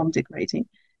story of home decorating.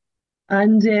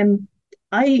 And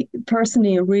I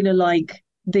personally really like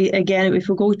if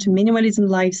we go to minimalism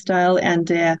lifestyle and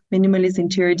minimalist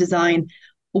interior design,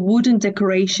 wooden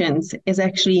decorations is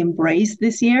actually embraced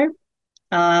this year.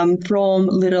 From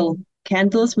little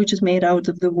candles, which is made out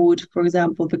of the wood, for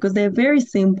example, because they're very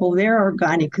simple, very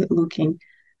organic looking.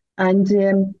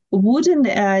 And wooden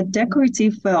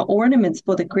decorative ornaments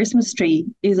for the Christmas tree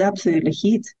is absolutely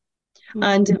hit.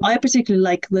 And I particularly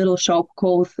like little shop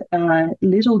called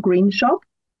Little Green Shop.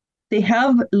 They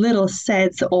have little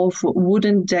sets of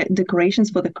wooden decorations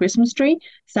for the Christmas tree.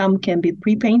 Some can be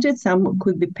pre-painted, some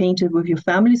could be painted with your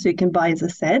family, so you can buy as a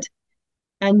set.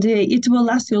 And it will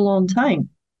last you a long time.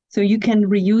 So you can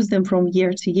reuse them from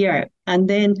year to year. And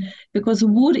then, because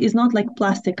wood is not like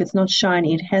plastic, it's not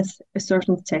shiny, it has a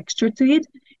certain texture to it.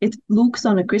 It looks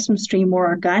on a Christmas tree more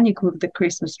organic with the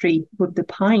Christmas tree, with the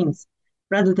pines,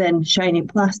 rather than shiny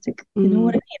plastic. You know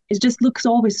what I mean? It just looks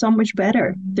always so much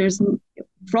better. There's,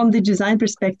 from the design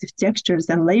perspective, textures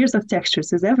and layers of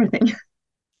textures is everything.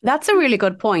 That's a really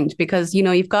good point, because,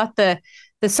 you've got the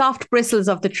soft bristles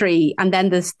of the tree, and then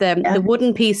the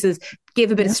wooden pieces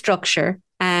give a bit of structure.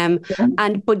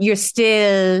 But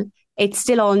it's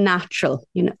still all natural,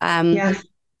 you know.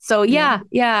 So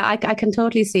I can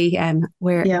totally see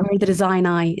where the design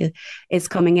eye is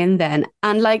coming in then.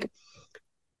 And like,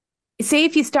 say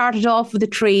if you started off with a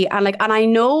tree and I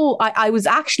know I was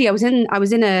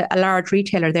in a large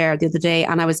retailer there the other day,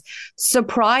 and I was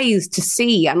surprised to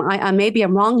see, and maybe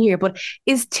I'm wrong here, but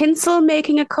is tinsel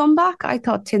making a comeback? I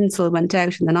thought tinsel went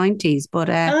out in the 90s, but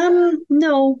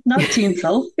no, not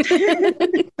tinsel.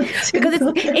 Because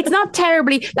it's not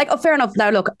terribly fair enough.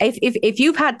 Now look, if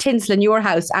you've had tinsel in your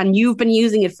house and you've been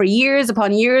using it for years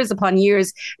upon years upon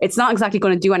years, it's not exactly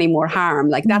going to do any more harm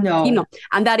like that. No. You know,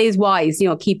 and that is wise, you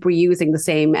know, keep reusing the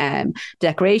same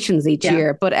decorations each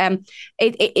year. But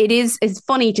it's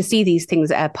funny to see these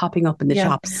things popping up in the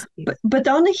shops. But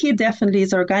on the here definitely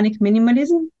is organic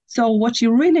minimalism. So what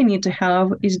you really need to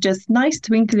have is just nice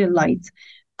twinkly lights,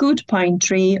 good pine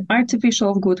tree,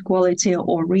 artificial good quality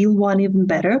or real one even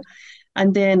better,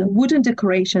 and then wooden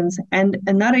decorations. And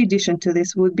another addition to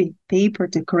this would be paper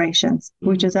decorations,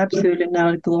 which is absolutely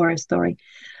not a glorious story.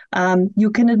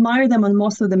 You can admire them on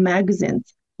most of the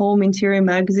magazines. Home interior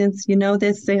magazines, you know,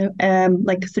 there's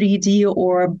like 3D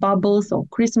or bubbles or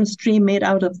Christmas tree made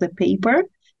out of the paper,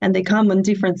 and they come in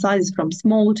different sizes from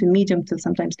small to medium to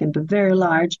sometimes can be very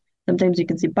large. Sometimes you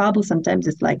can see bubbles, sometimes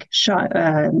it's like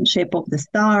shape of the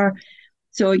star.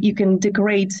 So you can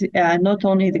decorate not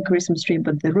only the Christmas tree,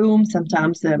 but the room,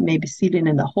 sometimes maybe ceiling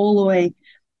in the hallway.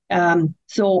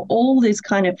 So all this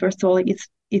kind of, first of all,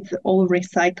 it's all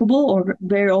recyclable, or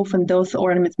very often those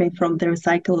ornaments made from the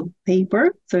recycled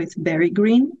paper. So it's very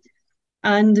green.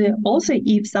 And also,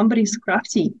 if somebody's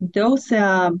crafty, those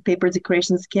paper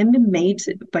decorations can be made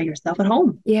by yourself at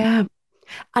home. Yeah.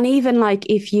 And even like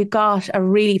if you looked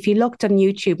on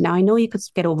YouTube, now I know you could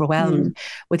get overwhelmed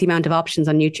with the amount of options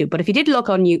on YouTube, but if you did look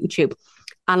on YouTube,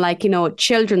 and like, you know,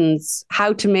 children's,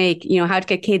 how to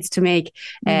get kids to make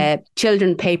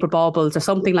children paper baubles or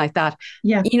something like that.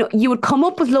 Yeah. You know, you would come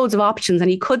up with loads of options, and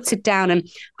you could sit down and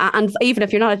even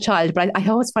if you're not a child, but I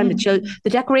always find the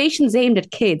decorations aimed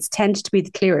at kids tend to be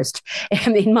the clearest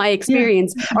in my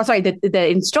experience. Or sorry, the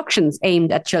instructions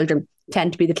aimed at children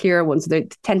tend to be the clearer ones. So they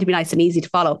tend to be nice and easy to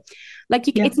follow. Like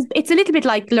it's a little bit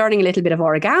like learning a little bit of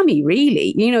origami,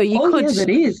 really. You know, yes, it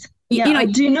is. Yeah, you know,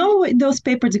 do you know those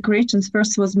paper decorations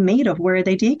first was made of, where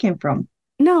the idea came from?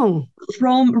 No.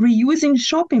 From reusing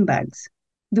shopping bags.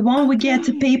 The one we get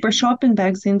paper shopping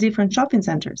bags in different shopping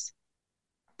centers.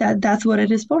 That's what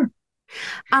it is for.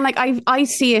 And like I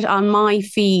see it on my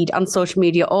feed on social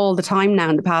media all the time now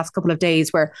in the past couple of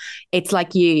days, where it's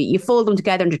like you fold them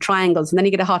together into triangles, and then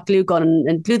you get a hot glue gun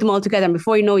and glue them all together, and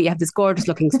before you know it, you have this gorgeous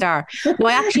looking star. Now,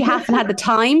 I actually haven't had the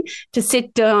time to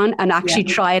sit down and actually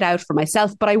try it out for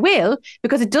myself, but I will,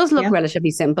 because it does look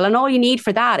relatively simple, and all you need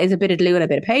for that is a bit of glue and a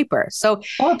bit of paper. So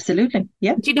absolutely.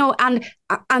 Yeah. You know, and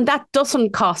that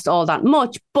doesn't cost all that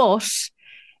much, but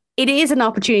it is an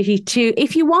opportunity to,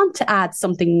 if you want to add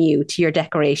something new to your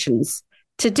decorations,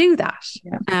 to do that.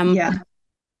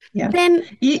 Then,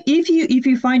 if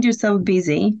you find yourself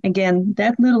busy, again,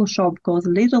 that little shop called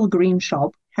Little Green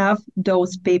Shop have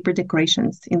those paper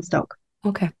decorations in stock.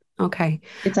 Okay.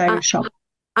 It's Irish shop,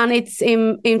 and it's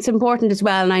important as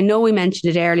well. And I know we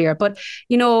mentioned it earlier, but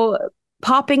you know,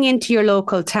 popping into your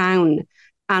local town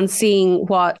and seeing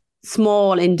what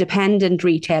small independent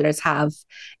retailers have,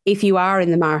 if you are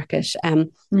in the market,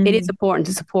 it is important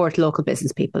to support local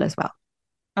business people as well.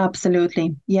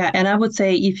 Absolutely. Yeah. And I would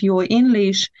say if you're in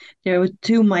Laois, there are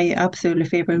two my absolutely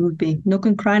favorite would be Nook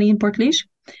and Cranny in Portlaoise,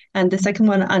 and the second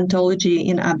one, Anthology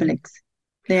in Abeileix.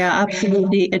 They are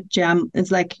absolutely a gem.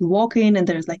 It's like you walk in and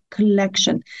there's like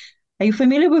collection. Are you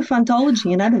familiar with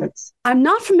Anthology in Abeileix? I'm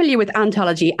not familiar with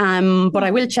Anthology, but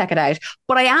I will check it out.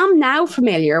 But I am now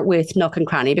familiar with Nook and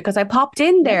Cranny, because I popped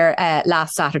in there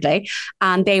last Saturday,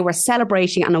 and they were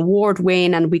celebrating an award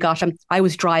win, and we got I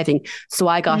was driving, so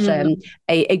I got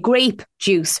a grape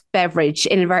juice beverage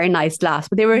in a very nice glass.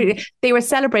 But they were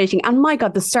celebrating, and my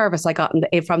God, the service I got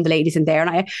from the ladies in there,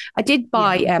 and I did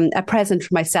buy a present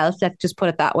for myself. Let's just put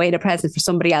it that way, and a present for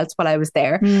somebody else while I was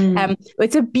there.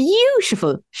 It's a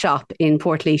beautiful shop in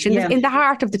Portlaoise, in the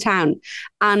heart of the town.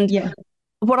 And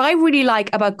what I really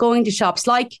like about going to shops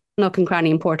like Nook and Cranny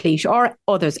in Portlaoise or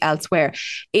others elsewhere,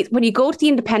 is when you go to the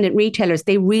independent retailers,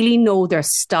 they really know their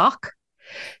stock.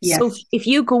 Yes. So if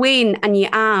you go in and you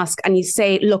ask and you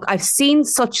say, look, I've seen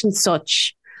such and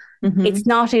such, it's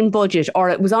not in budget, or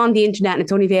it was on the internet and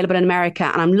it's only available in America,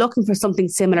 and I'm looking for something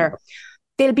similar,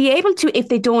 they'll be able to, if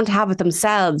they don't have it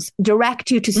themselves,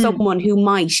 direct you to someone who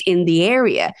might in the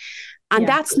area. And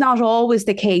that's not always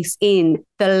the case in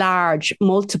the large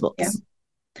multiples.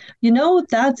 You know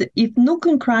that if Nook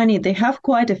and Cranny, they have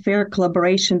quite a fair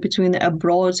collaboration between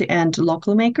abroad and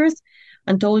local makers.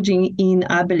 And told you in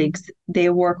Eibhlinn, they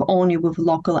work only with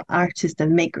local artists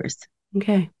and makers.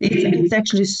 Okay. It's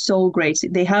actually so great.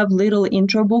 They have little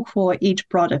intro book for each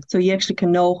product, so you actually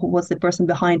can know who was the person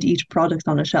behind each product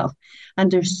on the shelf.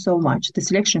 And there's so much. The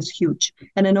selection is huge.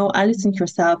 And I know Alison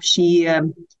herself, she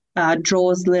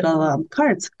draws little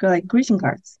cards, like greeting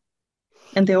cards.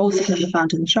 And they also can be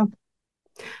found in the shop.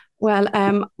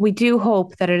 Well, we do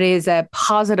hope that it is a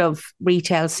positive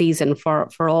retail season for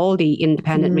all the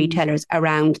independent retailers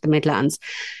around the Midlands.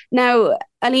 Now,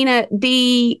 Alena,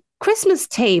 the Christmas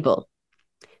table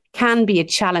can be a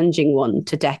challenging one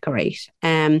to decorate.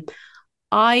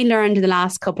 I learned in the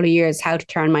last couple of years how to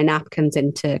turn my napkins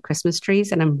into Christmas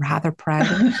trees, and I'm rather proud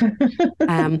of it.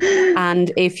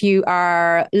 And if you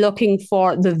are looking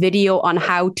for the video on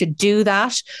how to do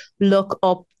that, look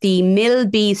up the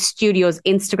Millbee Studios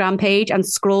Instagram page and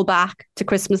scroll back to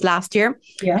Christmas last year,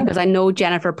 because I know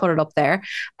Jennifer put it up there.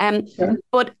 Sure.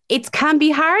 But it can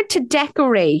be hard to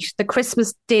decorate the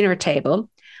Christmas dinner table,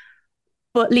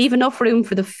 but leave enough room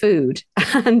for the food.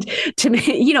 And to me,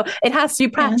 it has to be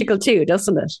practical too,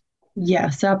 doesn't it?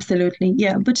 Yes, absolutely.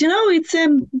 Yeah. But it's,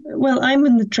 well, I'm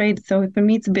in the trade, so for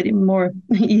me, it's a bit more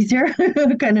easier.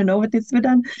 I kind of know what needs to be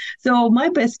done. So my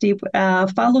best tip,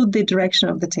 follow the direction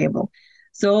of the table.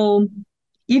 So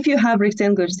if you have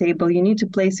rectangular table, you need to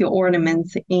place your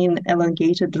ornaments in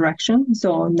elongated direction.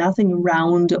 So nothing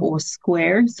round or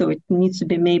square. So it needs to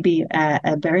be maybe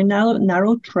a very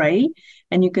narrow tray.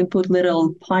 And you can put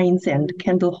little pines and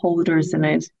candle holders in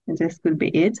it, and this could be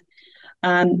it.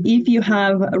 If you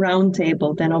have a round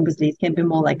table, then obviously it can be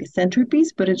more like a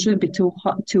centerpiece, but it shouldn't be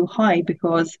too high,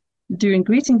 because during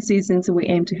greeting seasons, we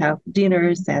aim to have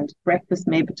dinners and breakfast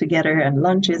maybe together and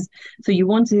lunches. So you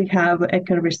want to have a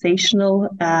conversational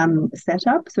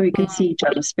setup so you can see each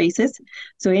other's faces.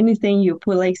 So anything you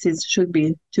places should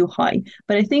be too high.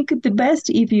 But I think the best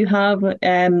if you have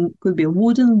could be a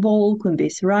wooden bowl, could be a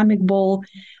ceramic bowl,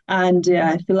 and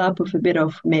fill up with a bit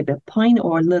of maybe a pine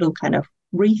or a little kind of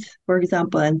wreath, for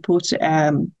example, and put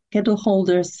candle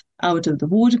holders out of the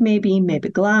wood, maybe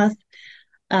glass.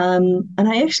 And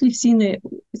I actually seen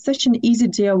such an easy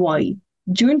DIY.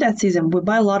 During that season, we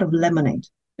buy a lot of lemonade,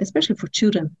 especially for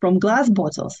children, from glass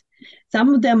bottles.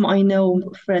 Some of them, I know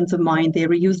friends of mine, they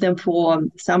reuse them for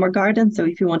summer gardens. So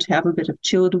if you want to have a bit of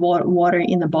chilled water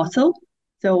in a bottle,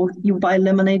 so you buy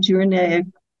lemonade during the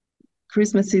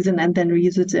Christmas season and then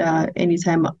reuse it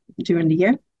anytime during the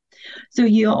year. So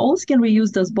you also can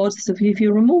reuse those bottles. So if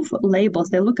you remove labels,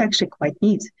 they look actually quite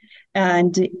neat.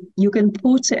 And you can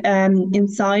put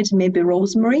inside maybe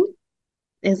rosemary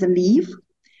as a leaf,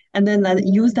 and then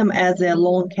use them as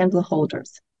lawn candle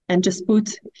holders, and just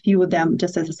put a few of them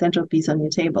just as a centerpiece on your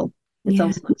table. It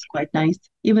also looks quite nice.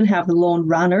 Even have a lawn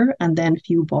runner and then a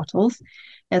few bottles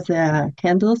as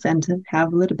candles, and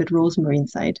have a little bit of rosemary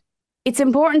inside. It's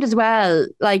important as well,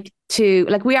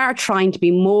 we are trying to be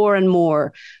more and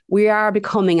more, we are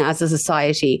becoming as a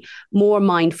society more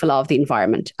mindful of the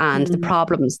environment and the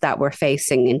problems that we're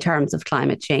facing in terms of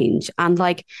climate change. And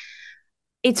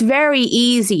it's very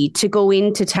easy to go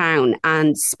into town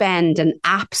and spend an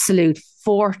absolute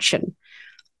fortune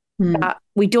that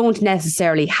we don't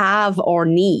necessarily have or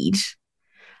need.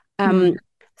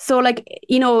 So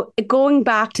going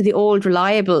back to the old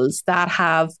reliables that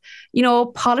have,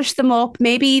 polished them up,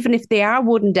 maybe even if they are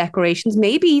wooden decorations,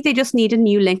 maybe they just need a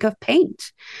new lick of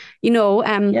paint,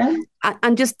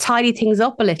 and just tidy things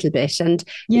up a little bit. And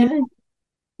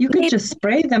you could just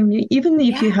spray them, even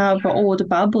if you have old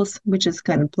bubbles, which is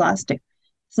kind of plastic.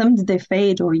 Some they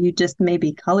fade, or you just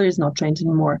maybe color is not trained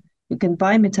anymore. You can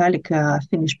buy metallic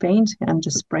finish paint and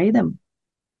just spray them.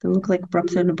 They look like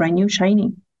absolutely brand new,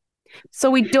 shiny.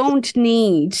 So we don't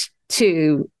need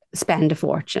to spend a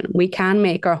fortune. We can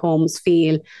make our homes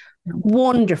feel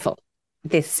wonderful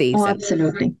this season. Oh,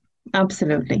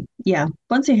 absolutely. Yeah.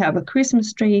 Once you have a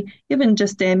Christmas tree, even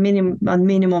just a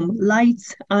minimum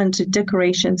lights and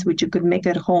decorations, which you could make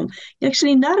at home.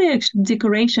 Actually, not a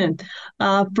decoration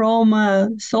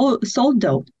from salt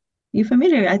dough. You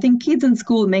familiar? I think kids in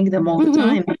school make them all the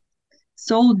time.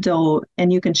 Salt dough,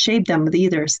 and you can shape them with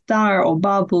either star or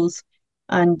bubbles.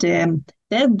 And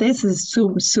this is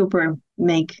super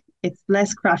it's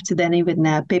less crafty than even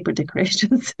paper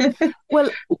decorations. Well,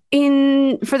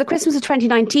 for the Christmas of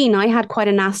 2019, I had quite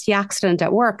a nasty accident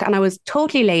at work, and I was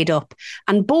totally laid up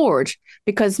and bored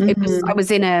because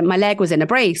my leg was in a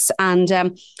brace,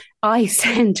 and I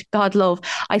sent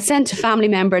a family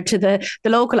member to the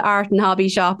local art and hobby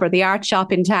shop, or the art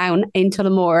shop in town in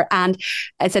Tullamore, and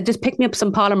I said, just pick me up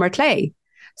some polymer clay.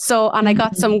 And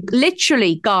I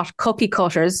literally got cookie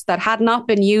cutters that had not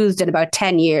been used in about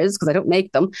 10 years because I don't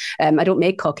make them. I don't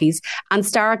make cookies, and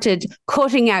started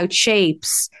cutting out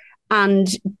shapes and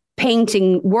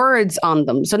painting words on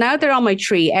them. So now they're on my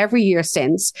tree every year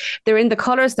since. They're in the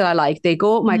colours that I like. They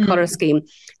go with my colour scheme,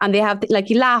 and they have like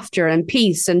laughter and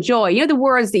peace and joy. You know, the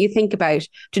words that you think about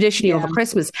traditionally over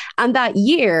Christmas. And that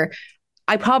year,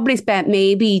 I probably spent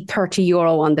maybe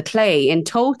 €30 on the clay in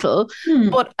total,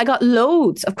 but I got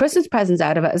loads of Christmas presents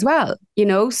out of it as well, you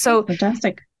know. So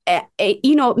fantastic.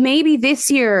 You know, maybe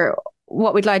this year,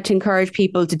 what we'd like to encourage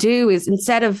people to do is,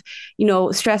 instead of, you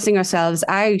know, stressing ourselves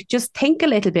out, just think a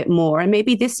little bit more. And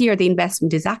maybe this year the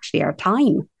investment is actually our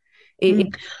time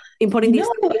in putting these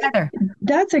things together.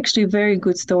 That's actually a very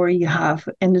good story you have.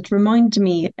 And it reminded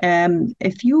me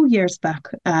a few years back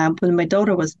when my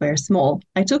daughter was very small,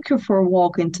 I took her for a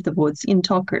walk into the woods in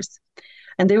Tuckers.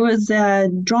 And there was a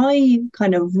dry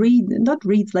kind of wooden,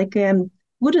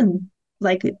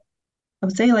 like I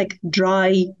would say like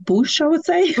dry bush, I would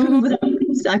say.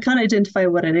 I can't identify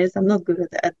what it is. I'm not good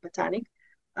at botanic.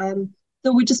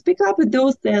 So we just pick up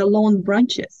those lone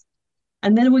branches.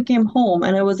 And then we came home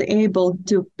and I was able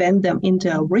to bend them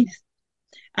into a wreath.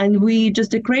 And we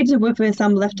just decorated with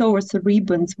some leftover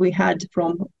ribbons we had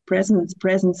from presents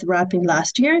wrapping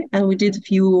last year. And we did a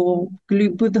few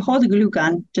glue, with the hot glue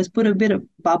gun, just put a bit of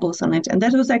bubbles on it. And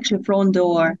that was actually front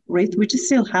door wreath. We just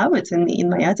still have it in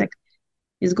my attic.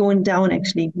 Is going down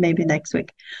actually maybe next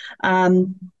week.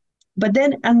 But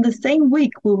then on the same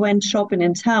week, we went shopping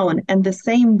in town, and the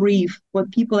same wreath,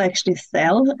 what people actually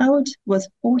sell out, was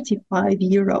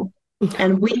 €45.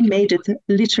 And we made it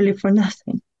literally for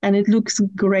nothing. And it looks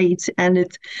great. And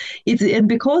it's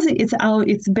because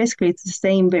it's basically the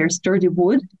same very sturdy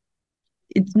wood.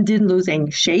 It didn't lose any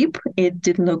shape. It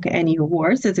didn't look any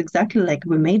worse. It's exactly like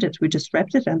we made it. We just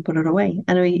wrapped it and put it away.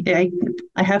 And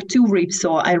I have two wreaths,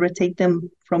 so I rotate them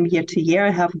from year to year.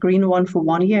 I have a green one for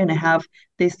 1 year, and I have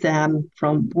this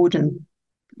from wooden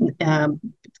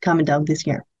coming down this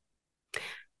year.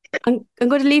 I'm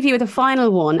going to leave you with a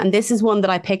final one, and this is one that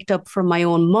I picked up from my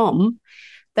own mum,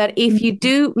 that if you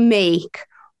do make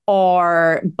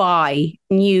or buy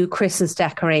new Christmas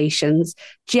decorations,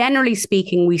 generally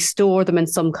speaking, we store them in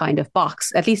some kind of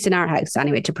box, at least in our house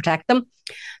anyway, to protect them.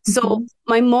 So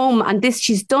my mum, and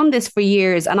she's done this for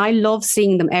years, and I love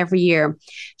seeing them every year.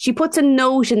 She puts a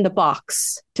note in the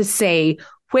box to say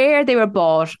where they were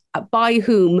bought, by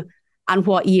whom, and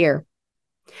what year.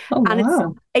 Oh, and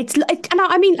wow.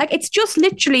 It's just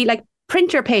literally like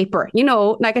printer paper, you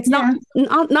know, like it's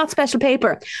not special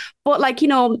paper, but like, you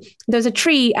know, there's a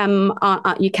tree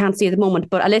you can't see at the moment,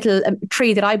 but a little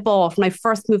tree that I bought when I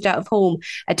first moved out of home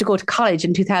to go to college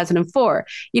in 2004,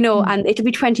 you know, and it'll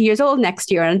be 20 years old next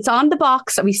year, and it's on the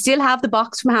box, and we still have the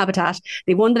box from Habitat,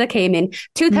 the one that I came in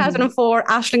 2004.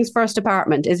 Aisling's first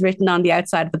apartment is written on the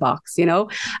outside of the box, you know.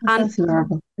 And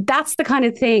that's the kind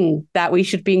of thing that we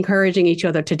should be encouraging each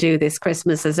other to do this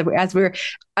Christmas, as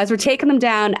we're taking them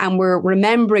down and we're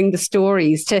remembering the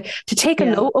stories, to take a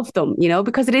note of them, you know,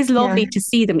 because it is lovely to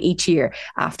see them each year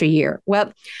after year.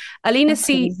 Well, Alena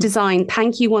C Design,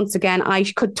 thank you once again. I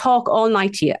could talk all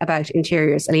night to you about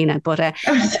interiors, Alena, but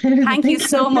thank you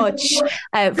so much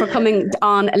for coming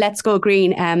on Let's Go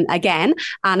Green again.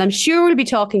 And I'm sure we'll be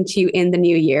talking to you in the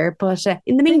new year. But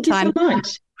in the meantime, thank you so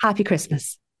much. Happy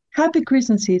Christmas. Happy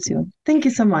Christmas to you too. Thank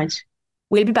you so much.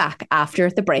 We'll be back after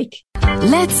the break.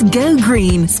 Let's Go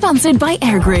Green, sponsored by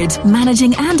Eirgrid,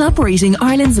 managing and operating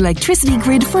Ireland's electricity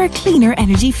grid for a cleaner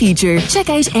energy future. Check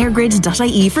out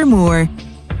eirgrid.ie for more.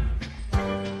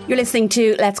 You're listening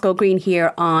to Let's Go Green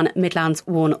here on Midlands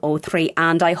 103,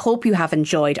 and I hope you have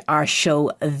enjoyed our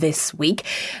show this week.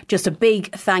 Just a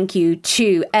big thank you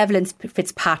to Eibhlinn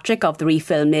Fitzpatrick of the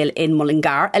Refill Mill in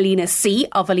Mullingar, Alena C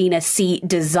of Alena C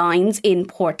Designs in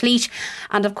Portleat,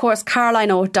 and of course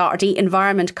Caroline O'Doherty,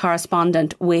 Environment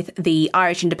Correspondent with the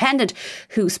Irish Independent,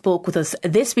 who spoke with us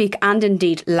this week and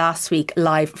indeed last week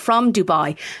live from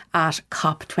Dubai at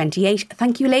COP28.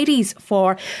 Thank you, ladies,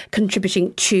 for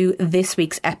contributing to this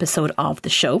week's episode of the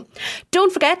show.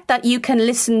 Don't forget that you can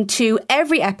listen to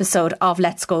every episode of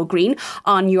Let's Go Green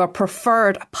on your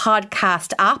preferred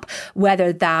podcast app,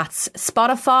 whether that's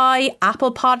Spotify,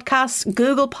 Apple Podcasts,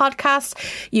 Google Podcasts.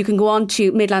 You can go on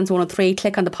to Midlands 103,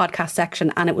 click on the podcast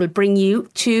section, and it will bring you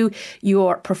to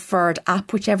your preferred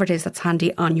app, whichever it is that's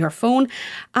handy on your phone.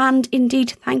 And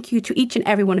indeed, thank you to each and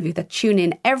every one of you that tune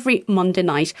in every Monday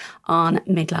night on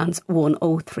Midlands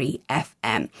 103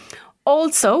 FM.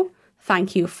 Also,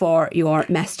 thank you for your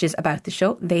messages about the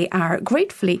show. They are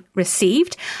gratefully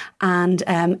received, and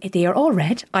they are all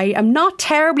read. I am not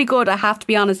terribly good, I have to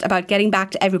be honest, about getting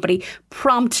back to everybody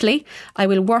promptly. I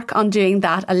will work on doing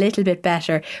that a little bit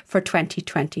better for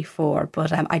 2024,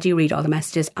 but I do read all the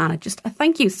messages, and I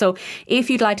thank you. So if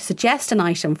you'd like to suggest an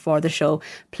item for the show,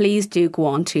 please do go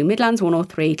on to Midlands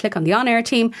 103, click on the On Air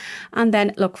team, and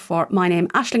then look for my name,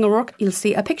 Aisling O Rourke. You'll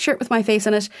see a picture with my face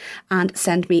in it, and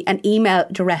send me an email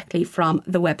directly from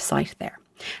the website there.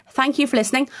 Thank you for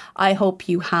listening. I hope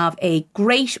you have a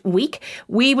great week.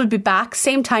 We will be back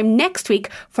same time next week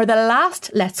for the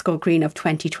last Let's Go Green of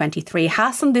 2023.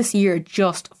 Hasn't this year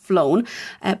just flown?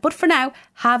 But for now,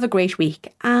 have a great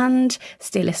week and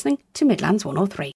stay listening to Midlands 103.